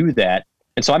 DNA to do that.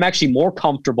 And so I'm actually more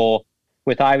comfortable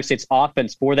with Iowa State's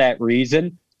offense for that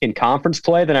reason in conference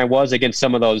play than I was against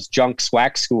some of those junk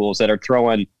SWAC schools that are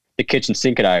throwing the kitchen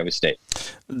sink at Iowa State.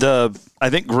 I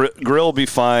think Grill will be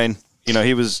fine. You know,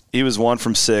 he was 1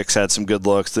 from 6, had some good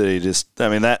looks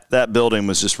that building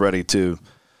was just ready to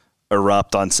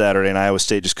erupt on Saturday, and Iowa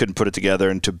State just couldn't put it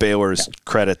together. And to Baylor's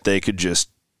credit, they could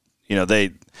just,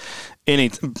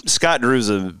 Scott Drew's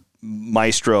a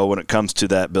maestro when it comes to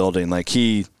that building. Like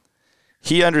he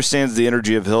understands the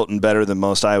energy of Hilton better than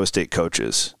most Iowa State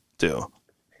coaches do.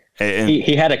 And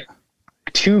he had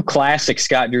 2 classic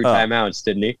Scott Drew timeouts,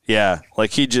 didn't he? Yeah,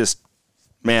 like he's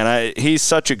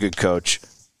such a good coach.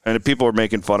 And people are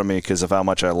making fun of me because of how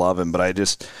much I love him. But I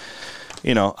just,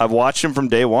 I've watched him from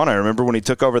day one. I remember when he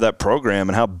took over that program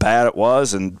and how bad it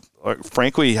was and,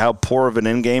 frankly, how poor of an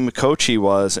in-game coach he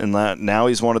was. And that now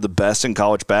he's one of the best in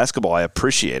college basketball. I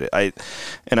appreciate it.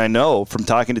 I know from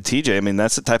talking to TJ,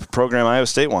 that's the type of program Iowa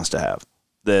State wants to have.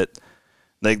 That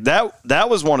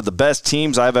was one of the best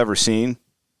teams I've ever seen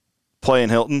play in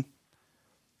Hilton.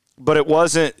 But it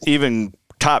wasn't even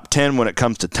top 10 when it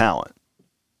comes to talent.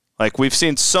 Like, we've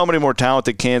seen so many more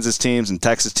talented Kansas teams and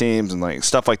Texas teams and,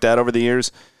 stuff like that over the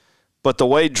years. But the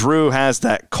way Drew has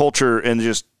that culture and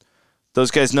just those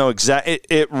guys know exactly –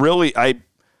 it really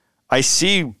 – I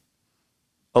see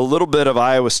a little bit of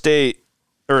Iowa State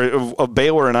or of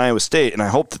Baylor and Iowa State, and I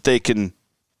hope that they can,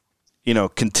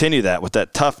 continue that with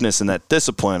that toughness and that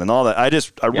discipline and all that.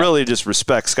 I really just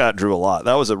respect Scott Drew a lot.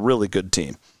 That was a really good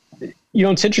team.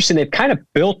 It's interesting. They've kind of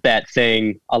built that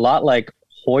thing a lot like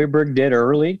Hoiberg did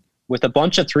early, with a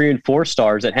bunch of 3 and 4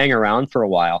 stars that hang around for a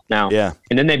while now. Yeah.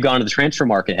 And then they've gone to the transfer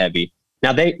market heavy.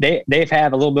 Now they've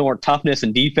had a little bit more toughness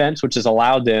and defense, which has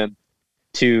allowed them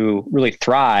to really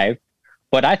thrive.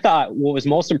 But I thought what was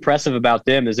most impressive about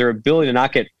them is their ability to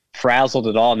not get frazzled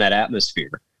at all in that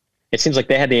atmosphere. It seems like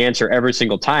they had the answer every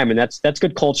single time, and that's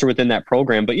good culture within that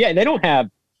program. But yeah,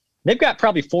 they've got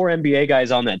probably 4 NBA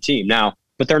guys on that team now,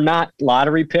 but they're not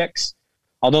lottery picks.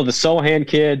 Although the Sohan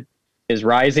kid is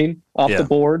rising off the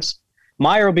boards.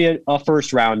 Meyer will be a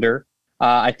first rounder.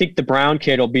 I think the Brown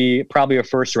kid will be probably a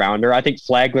first rounder. I think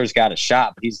Flagler's got a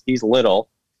shot, but he's little.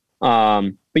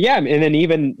 But yeah, and then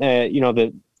even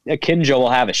Akinjo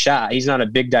will have a shot. He's not a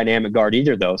big dynamic guard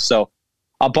either, though. So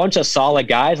a bunch of solid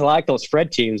guys. I like those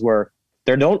Fred teams where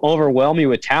they don't overwhelm you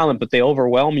with talent, but they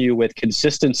overwhelm you with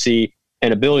consistency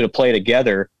and ability to play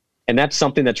together. And that's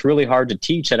something that's really hard to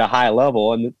teach at a high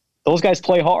level. And those guys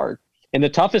play hard. And the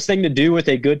toughest thing to do with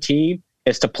a good team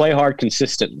is to play hard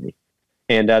consistently.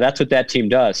 And that's what that team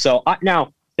does. So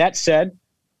now, that said,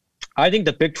 I think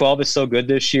the Big 12 is so good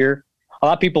this year. A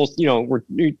lot of people, were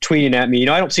tweeting at me,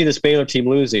 I don't see this Baylor team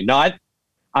losing. No,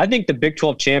 I think the Big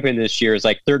 12 champion this year is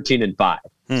like 13-5,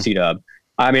 C-Dub.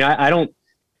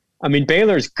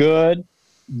 Baylor's good.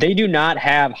 They do not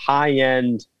have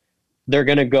high-end, they're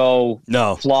going to go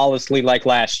flawlessly like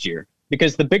last year.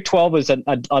 Because the Big 12 was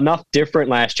enough different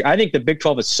last year. I think the Big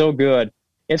 12 is so good.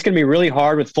 It's going to be really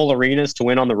hard with full arenas to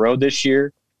win on the road this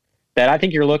year that I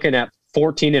think you're looking at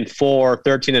 14-4,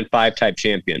 13-5 type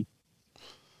champion.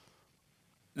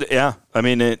 Yeah.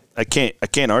 I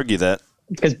can't argue that.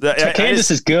 Because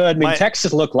Kansas is good.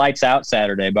 Texas looked lights out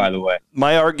Saturday, by the way.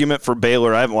 My argument for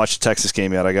Baylor, I haven't watched the Texas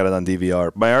game yet. I got it on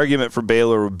DVR. My argument for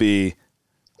Baylor would be,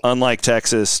 unlike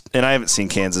Texas, and I haven't seen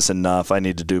Kansas enough. I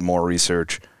need to do more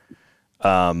research.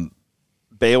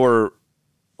 Baylor,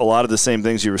 a lot of the same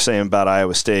things you were saying about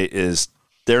Iowa State is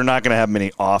they're not going to have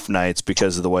many off nights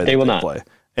because of the way they play.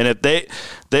 And if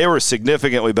they were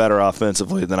significantly better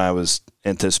offensively than I was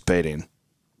anticipating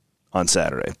on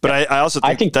Saturday. But I also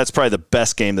think that's probably the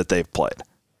best game that they've played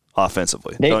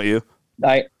offensively, don't you?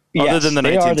 Other than the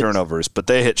 19 turnovers, but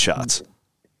they hit shots.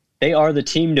 They are the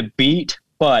team to beat.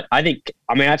 But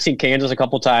I've seen Kansas a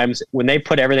couple times. When they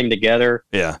put everything together,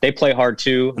 they play hard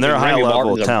too. And they're a high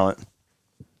level of talent.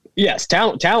 Yes,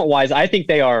 talent-wise, I think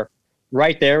they are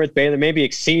right there with Baylor, maybe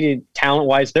exceeding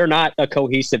talent-wise. They're not a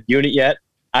cohesive unit yet.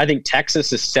 I think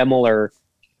Texas is similar.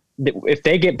 If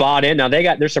they get bought in, now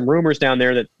there's some rumors down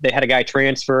there that they had a guy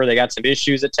transfer. They got some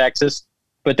issues at Texas.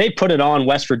 but they put it on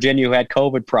West Virginia, who had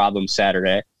COVID problems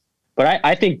Saturday. But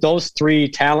I think those three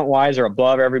talent-wise are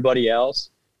above everybody else.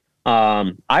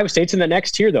 Iowa State's in the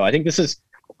next tier, though. I think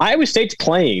Iowa State's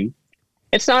playing.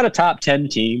 It's not a top 10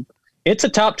 team. It's a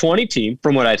top 20 team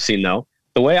from what I've seen, though.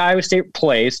 The way Iowa State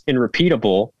plays and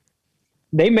repeatable,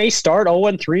 they may start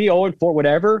 0-3, 0-4,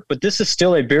 whatever, but this is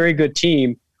still a very good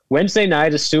team. Wednesday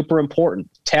night is super important.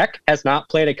 Tech has not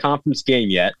played a conference game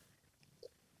yet.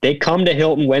 They come to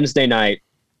Hilton Wednesday night.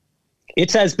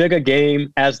 It's as big a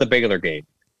game as the Baylor game.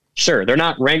 Sure, they're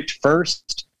not ranked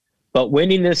first, but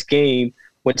winning this game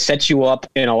would set you up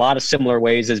in a lot of similar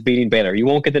ways as beating Baylor. You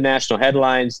won't get the national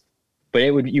headlines, but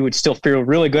you would still feel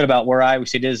really good about where Iowa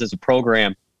State is as a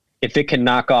program if it can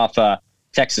knock off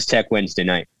Texas Tech Wednesday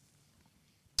night.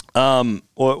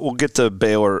 We'll get to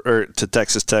Baylor or to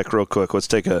Texas Tech real quick. Let's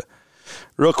take a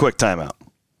real quick timeout.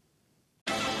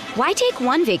 Why take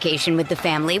one vacation with the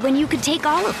family when you could take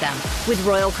all of them? With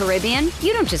Royal Caribbean,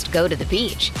 you don't just go to the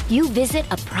beach. You visit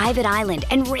a private island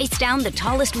and race down the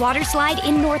tallest water slide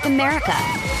in North America.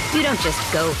 You don't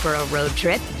just go for a road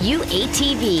trip. You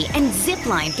ATV and zip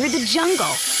line through the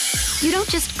jungle. You don't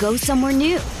just go somewhere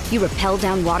new. You rappel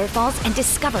down waterfalls and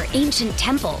discover ancient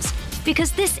temples.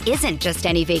 Because this isn't just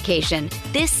any vacation.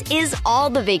 This is all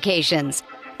the vacations.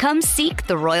 Come seek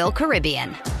the Royal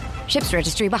Caribbean. Ships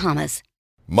Registry, Bahamas.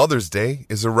 Mother's Day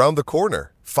is around the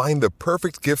corner. Find the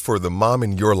perfect gift for the mom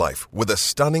in your life with a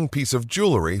stunning piece of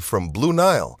jewelry from Blue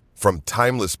Nile. From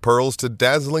timeless pearls to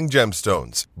dazzling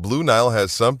gemstones, Blue Nile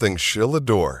has something she'll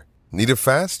adore. Need it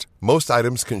fast? Most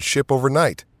items can ship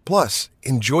overnight. Plus,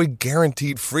 enjoy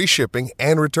guaranteed free shipping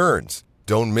and returns.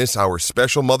 Don't miss our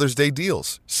special Mother's Day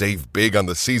deals. Save big on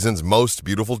the season's most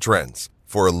beautiful trends.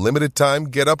 For a limited time,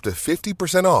 get up to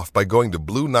 50% off by going to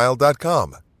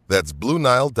BlueNile.com. That's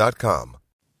BlueNile.com.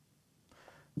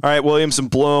 All right, Williams and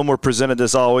Blum were presented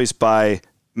as always by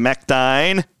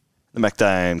Mechdyne, the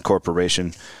Mechdyne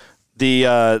Corporation.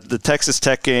 The Texas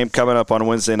Tech game coming up on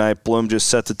Wednesday night. Blum just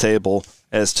set the table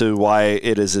as to why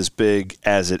it is as big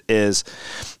as it is.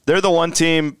 They're the one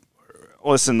team.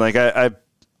 Listen, like I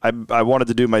wanted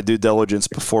to do my due diligence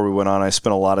before we went on. I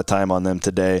spent a lot of time on them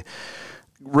today.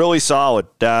 Really solid,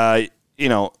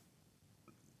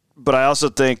 But I also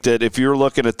think that if you're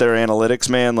looking at their analytics,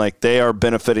 man, like they are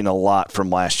benefiting a lot from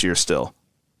last year still.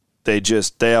 They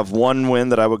have one win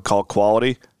that I would call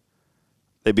quality.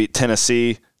 They beat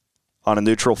Tennessee on a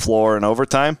neutral floor in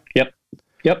overtime. Yep.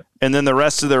 And then the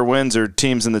rest of their wins are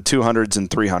teams in the 200s and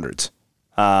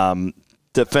 300s.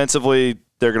 Defensively,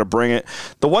 they're going to bring it.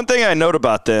 The one thing I note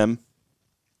about them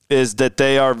is that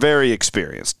they are very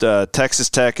experienced.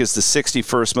 Texas Tech is the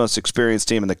 61st most experienced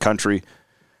team in the country.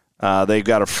 They've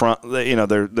got a front,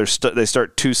 they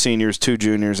start 2 seniors, 2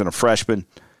 juniors, and a freshman.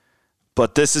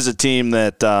 But this is a team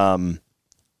that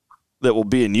will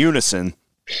be in unison,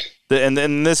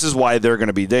 and this is why they're going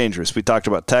to be dangerous. We talked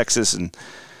about Texas and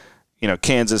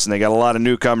Kansas, and they got a lot of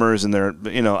newcomers, and they're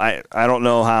I don't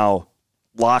know how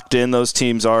locked in those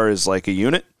teams are as like a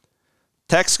unit.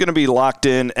 Tech's going to be locked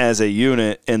in as a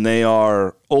unit, and they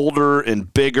are older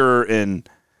and bigger, and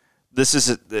this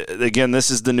is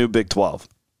the new Big 12.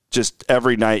 Just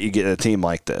every night you get a team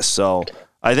like this. So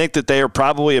I think that they are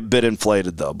probably a bit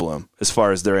inflated, though, Blum, as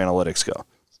far as their analytics go.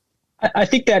 I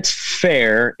think that's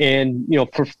fair. And,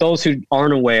 for those who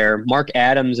aren't aware, Mark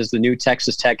Adams is the new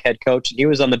Texas Tech head coach, and he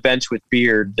was on the bench with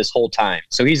Beard this whole time.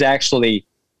 So he's actually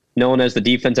known as the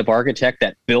defensive architect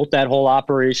that built that whole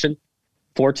operation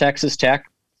for Texas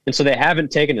Tech. And so they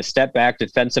haven't taken a step back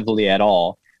defensively at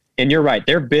all. And you're right,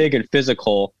 they're big and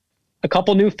physical. A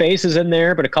couple new faces in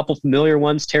there, but a couple familiar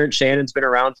ones. Terrence Shannon's been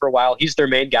around for a while. He's their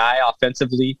main guy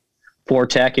offensively for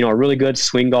Tech. A really good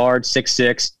swing guard,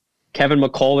 6'6". Kevin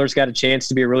McCuller's got a chance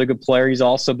to be a really good player. He's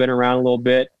also been around a little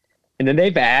bit. And then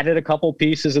they've added a couple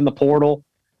pieces in the portal.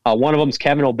 One of them is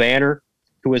Kevin O'Banner,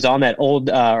 who was on that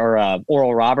old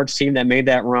Oral Roberts team that made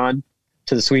that run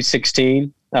to the Sweet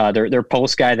 16. Their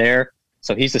post guy there.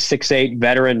 So he's a 6'8"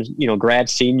 veteran, grad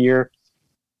senior.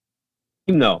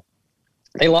 No.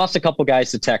 They lost a couple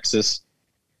guys to Texas.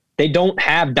 They don't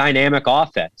have dynamic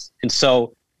offense. And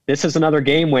so this is another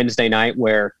game Wednesday night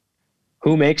where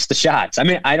who makes the shots? I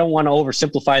mean, I don't want to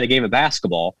oversimplify the game of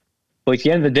basketball, but at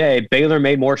the end of the day, Baylor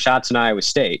made more shots than Iowa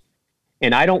State.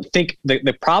 And I don't think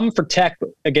the problem for Tech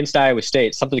against Iowa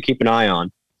State, something to keep an eye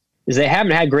on, is they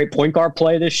haven't had great point guard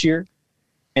play this year,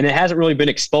 and it hasn't really been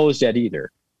exposed yet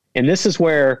either. And this is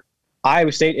where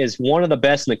Iowa State is one of the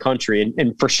best in the country.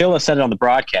 And Fraschilla said it on the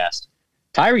broadcast.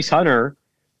 Tyrese Hunter,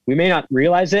 we may not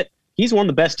realize it, he's one of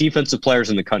the best defensive players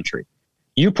in the country.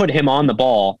 You put him on the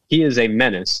ball, he is a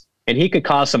menace, and he could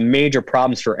cause some major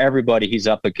problems for everybody he's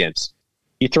up against.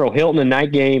 You throw Hilton in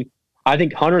night game. I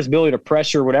think Hunter's ability to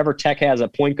pressure whatever Tech has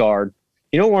at point guard.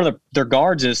 You know, one of their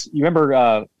guards is, you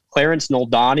remember Clarence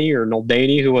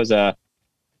Noldaney, who was an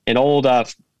old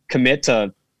commit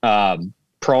to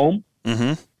Prome,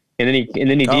 and then he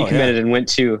decommitted and went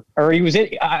to, or he was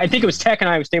in. I think it was Tech and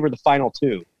Iowa State were the final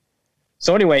two.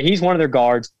 So anyway, he's one of their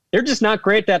guards. They're just not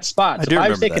great at that spot. So if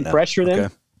Iowa State can pressure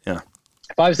them,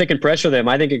 if Iowa State can pressure them,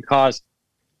 I think it could cause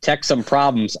Tech some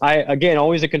problems. Again,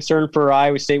 always a concern for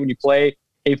Iowa State when you play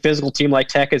a physical team like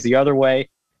Tech is the other way.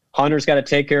 Hunter's got to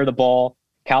take care of the ball.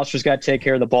 Kalster's got to take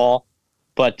care of the ball.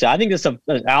 But I think this is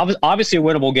obviously a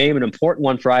winnable game, an important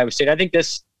one for Iowa State. I think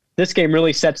this game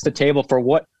really sets the table for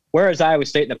where is Iowa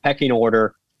State in the pecking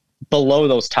order below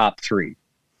those top three.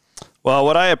 Well,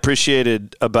 what I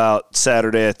appreciated about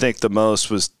Saturday, I think the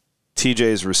most, was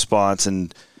TJ's response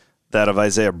and that of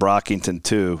Isaiah Brockington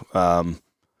too.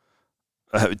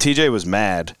 TJ was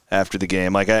mad after the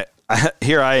game. Like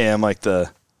here I am, like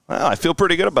I feel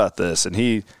pretty good about this, and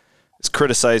he is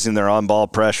criticizing their on-ball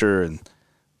pressure and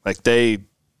like I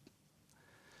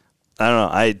don't know.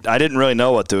 I didn't really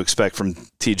know what to expect from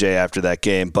TJ after that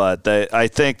game, but I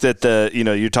think that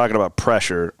you're talking about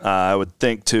pressure. I would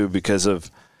think too, because of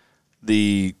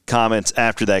the comments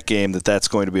after that game, that's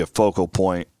going to be a focal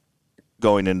point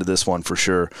going into this one for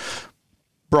sure.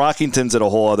 Brockington's at a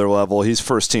whole other level. He's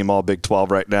first team all Big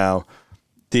 12 right now.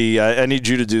 I need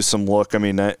you to do some look. I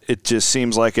mean, it just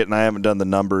seems like it, and I haven't done the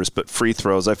numbers, but free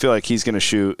throws, I feel like he's going to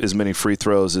shoot as many free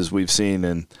throws as we've seen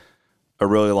in a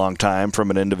really long time from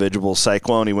an individual.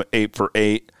 Cyclone, he went 8 for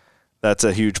 8. That's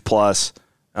a huge plus.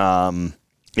 A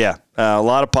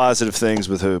lot of positive things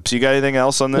with hoops. You got anything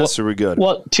else on this, or are we good?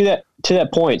 Well, to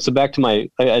that point, so back to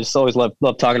I just always love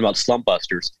talking about slump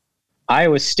busters.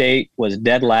 Iowa State was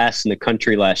dead last in the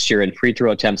country last year in free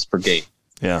throw attempts per game.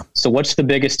 Yeah. So what's the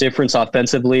biggest difference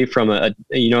offensively from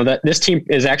that this team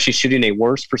is actually shooting a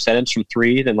worse percentage from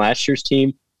three than last year's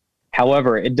team.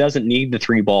 However, it doesn't need the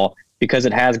three ball because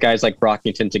it has guys like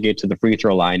Brockington to get to the free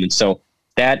throw line. And so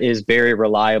that is very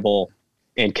reliable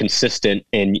and consistent,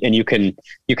 and you can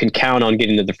count on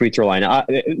getting to the free throw line.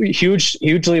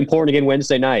 Hugely important again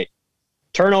Wednesday night.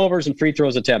 Turnovers and free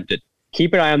throws attempted.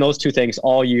 Keep an eye on those two things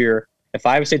all year. If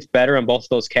Iowa State's better in both of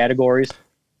those categories,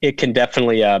 it can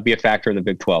definitely be a factor in the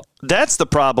Big 12. That's the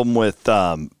problem with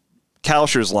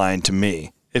Kalsher's line to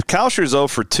me. If Kalsher's 0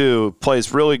 for 2,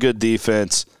 plays really good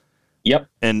defense,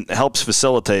 and helps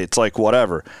facilitate, it's like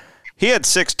whatever. He had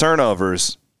 6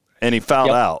 turnovers, and he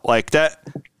fouled out. Like that.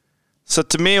 So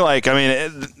to me,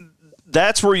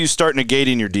 that's where you start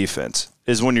negating your defense,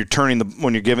 is when you're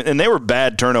giving, and they were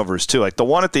bad turnovers too. Like the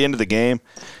one at the end of the game,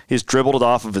 he's dribbled it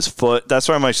off of his foot. That's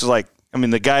why I'm just like,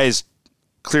 the guy's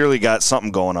clearly got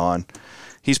something going on.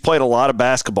 He's played a lot of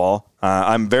basketball.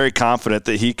 I'm very confident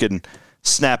that he can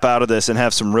snap out of this and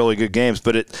have some really good games.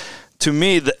 But to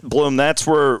me, Blum, that's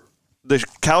where the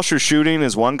Kalsher shooting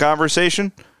is one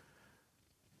conversation.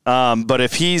 But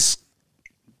if he's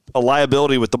a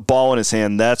liability with the ball in his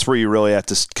hand, that's where you really have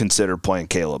to consider playing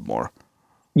Caleb more.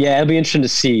 Yeah, it'll be interesting to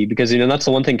see because, that's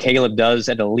the one thing Caleb does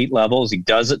at elite levels. He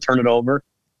doesn't turn it over,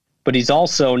 but he's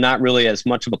also not really as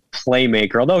much of a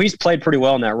playmaker, although he's played pretty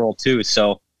well in that role too.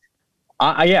 So,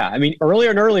 earlier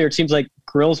and earlier, it seems like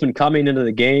Grill's been coming into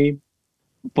the game,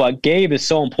 but Gabe is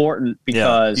so important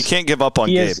because you can't give up on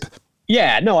Gabe.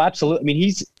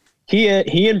 Absolutely. He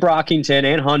and Brockington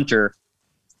and Hunter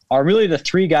are really the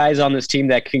three guys on this team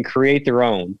that can create their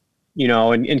own,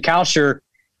 and Kalsher,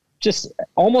 just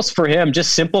almost for him,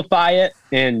 just simplify it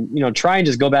and, try and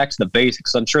just go back to the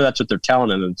basics. I'm sure that's what they're telling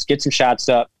him. Just get some shots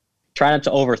up, try not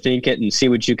to overthink it and see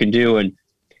what you can do. And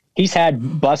he's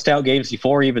had bust out games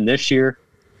before, even this year.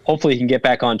 Hopefully he can get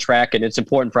back on track, and it's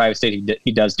important for Iowa State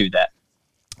he does do that.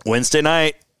 Wednesday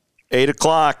night,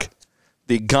 8:00,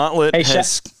 the gauntlet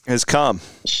has come.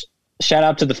 Shout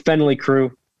out to the Fenley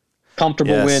crew.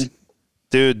 Comfortable win.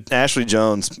 Dude, Ashley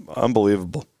Jones,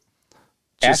 unbelievable.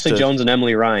 Ashley Jones and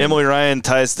Emily Ryan. Emily Ryan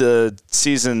ties the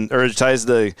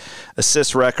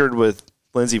assist record with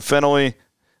Lindsey Fenley,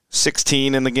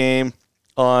 16 in the game.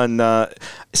 And I'm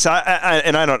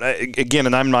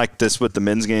like this with the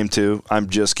men's game too. I'm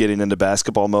just getting into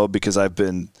basketball mode because I've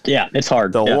been. Yeah, it's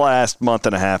hard. The last month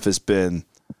and a half has been.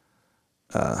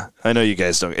 I know you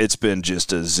guys don't. It's been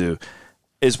just a zoo.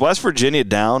 Is West Virginia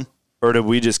down, or did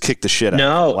we just kick the shit out?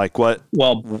 No. Like what?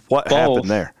 Well, what happened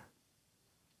there?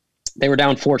 They were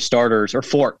down 2 starters and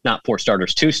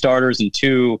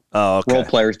 2 role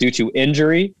players due to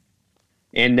injury,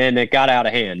 and then it got out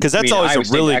of hand. Because that's always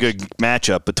a really good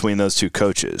matchup between those two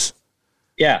coaches.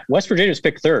 Yeah, West Virginia was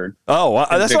picked 3rd. Oh,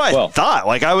 that's what I thought.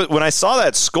 Like when I saw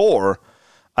that score,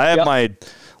 I had my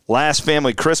last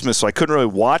family Christmas, so I couldn't really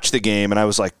watch the game, and I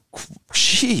was like,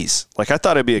 "Jeez!" Like I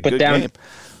thought it'd be a good game.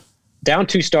 Down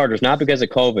 2 starters, not because of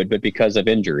COVID, but because of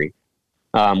injury,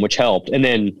 which helped. And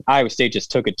then Iowa State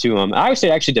just took it to them. Iowa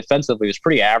State actually defensively was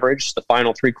pretty average the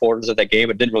final 3 quarters of that game.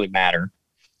 It didn't really matter.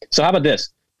 So how about this?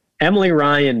 Emily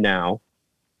Ryan now,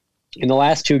 in the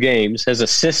last 2 games, has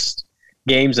assist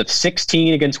games of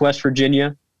 16 against West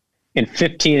Virginia and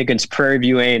 15 against Prairie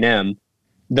View A&M.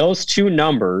 Those 2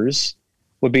 numbers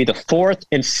would be the 4th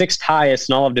and 6th highest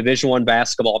in all of Division I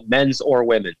basketball, men's or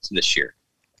women's, this year.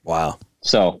 Wow.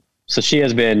 So she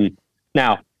has been,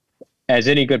 now, as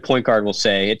any good point guard will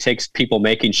say, it takes people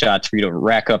making shots for you to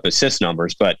rack up assist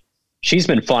numbers, but she's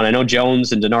been fun. I know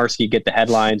Jones and Donarski get the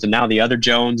headlines, and now the other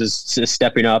Jones is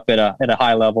stepping up at a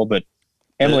high level, but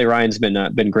Emily Ryan's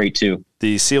been great too.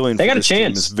 The ceiling they for got this a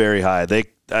chance. team is very high. They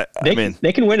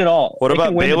can win it all. What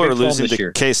about Baylor losing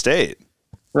to K-State?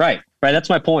 Right. That's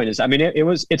my point. It's a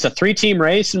 3-team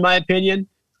race in my opinion.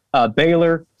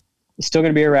 Baylor is still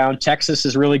going to be around. Texas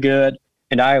is really good,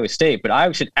 and Iowa State. But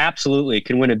Iowa State absolutely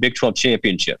can win a Big 12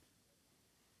 championship.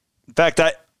 In fact,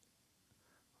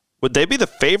 would they be the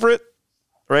favorite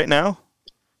right now?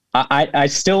 I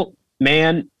still,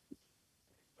 man,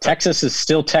 Texas is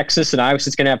still Texas, and Iowa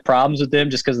State's going to have problems with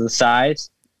them just because of the size.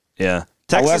 Yeah.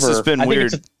 Texas has been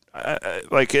weird.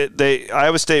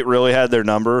 Iowa State really had their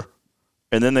number,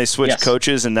 and then they switched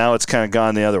coaches, and now it's kind of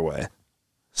gone the other way.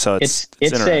 So it's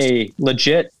a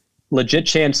legit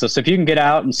chance. So if you can get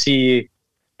out and see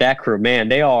that crew, man,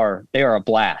 they are a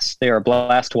blast. They are a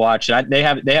blast to watch. They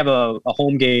have a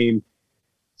home game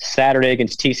Saturday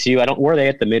against TCU. Where are they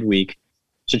at the midweek?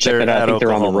 So check that out. I think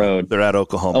they're on the road. They're at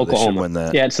Oklahoma. They should win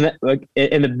that. Yeah, so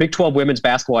and the Big 12 women's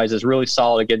basketball is really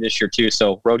solid again this year too.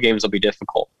 So road games will be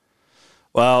difficult.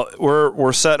 Well,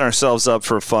 we're setting ourselves up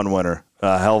for a fun winter.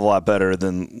 A hell of a lot better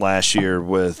than last year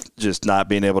with just not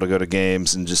being able to go to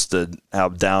games and just how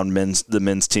down the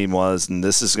men's team was. And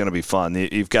this is going to be fun.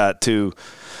 You've got 2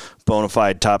 bona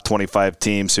fide top 25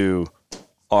 teams who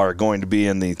are going to be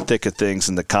in the thick of things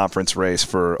in the conference race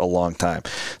for a long time.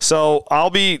 So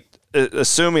I'll be,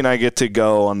 assuming I get to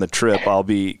go on the trip, I'll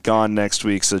be gone next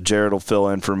week, so Jared will fill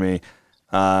in for me.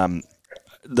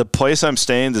 The place I'm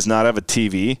staying does not have a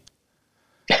TV.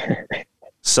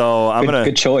 So I'm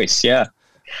good choice, yeah.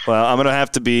 Well, I'm gonna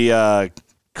have to be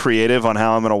creative on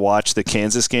how I'm gonna watch the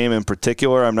Kansas game in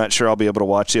particular. I'm not sure I'll be able to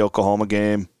watch the Oklahoma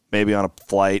game. Maybe on a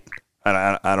flight.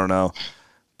 I don't know.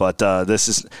 But this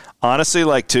is honestly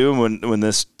when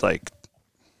this I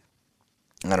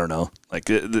don't know.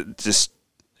 It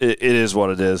is what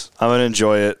it is. I'm gonna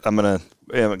enjoy it.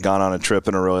 I haven't gone on a trip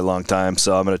in a really long time,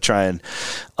 so I'm going to try and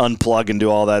unplug and do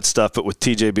all that stuff. But with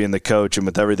TJ being the coach and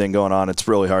with everything going on, it's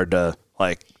really hard to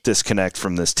disconnect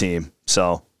from this team.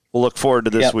 So we'll look forward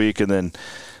to this week, and then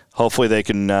hopefully they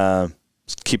can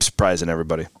keep surprising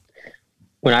everybody.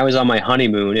 When I was on my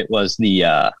honeymoon, it was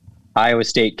the Iowa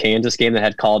State-Kansas game that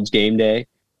had College Game Day.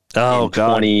 Oh,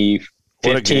 God. 2015.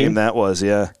 What a game that was,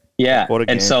 yeah. Yeah, what a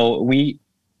game. And so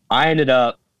I ended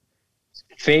up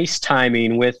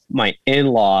FaceTiming with my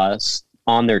in-laws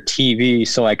on their TV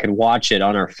so I could watch it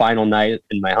on our final night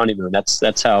in my honeymoon. That's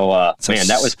how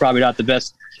that was probably not the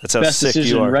best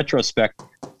decision in retrospect.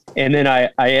 And then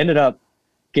I ended up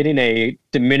getting a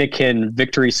Dominican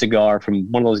Victory cigar from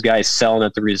one of those guys selling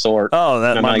at the resort. Oh,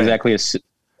 I'm not exactly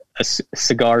a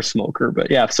cigar smoker, but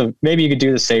yeah, so maybe you could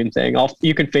do the same thing.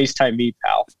 You can FaceTime me,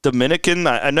 pal. Dominican?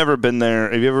 I've never been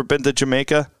there. Have you ever been to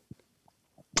Jamaica?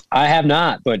 I have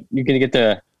not, but you're going to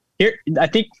get here. I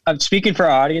think I'm speaking for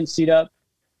our audience, C-Dub.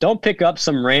 Don't pick up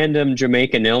some random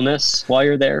Jamaican illness while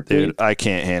you're there. Dude, I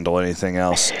can't handle anything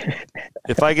else.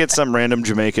 If I get some random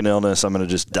Jamaican illness, I'm going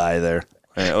to just die there.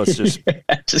 Let's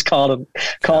just call it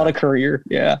a career.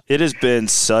 Yeah. It has been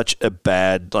such a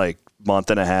bad,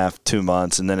 month and a half, 2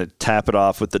 months, and then it tap it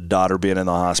off with the daughter being in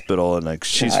the hospital, and I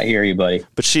hear you, buddy.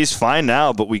 But she's fine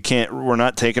now, but we're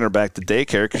not taking her back to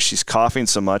daycare because she's coughing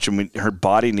so much, and her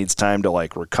body needs time to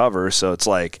recover. So it's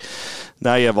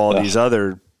now you have all these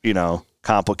other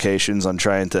complications on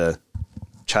trying to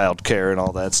child care and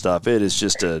all that stuff. It is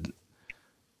just I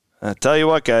tell you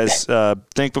what, guys,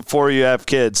 think before you have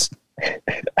kids.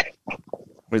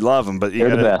 We love them, but you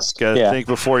gotta think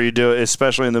before you do it,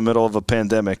 especially in the middle of a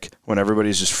pandemic when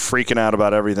everybody's just freaking out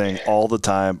about everything all the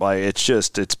time.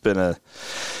 It's been a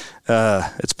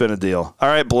deal. All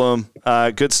right, Blum,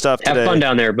 good stuff today. Have fun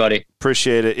down there, buddy.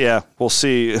 Appreciate it. Yeah, we'll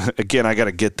see. Again, I got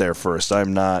to get there first.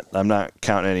 I'm not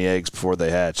counting any eggs before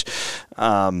they hatch.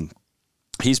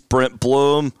 He's Brent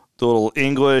Blum, the little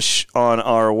English on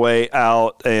our way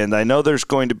out, and I know there's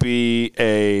going to be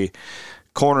a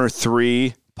Corner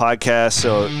 3 podcast.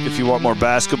 So if you want more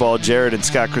basketball, Jared and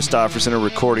Scott Christopherson are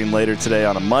recording later today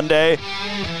on a Monday.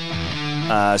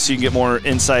 So you can get more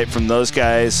insight from those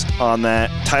guys on that.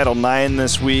 Title IX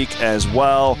this week as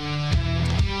well.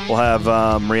 We'll have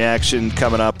reaction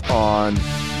coming up on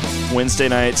Wednesday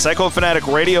night. Cyclone Fanatic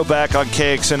Radio back on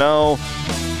KXNO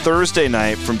Thursday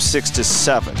night from 6 to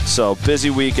 7. So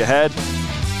busy week ahead.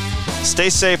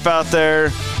 Stay safe out there.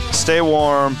 Stay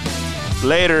warm.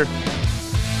 Later.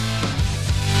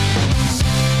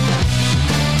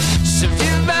 So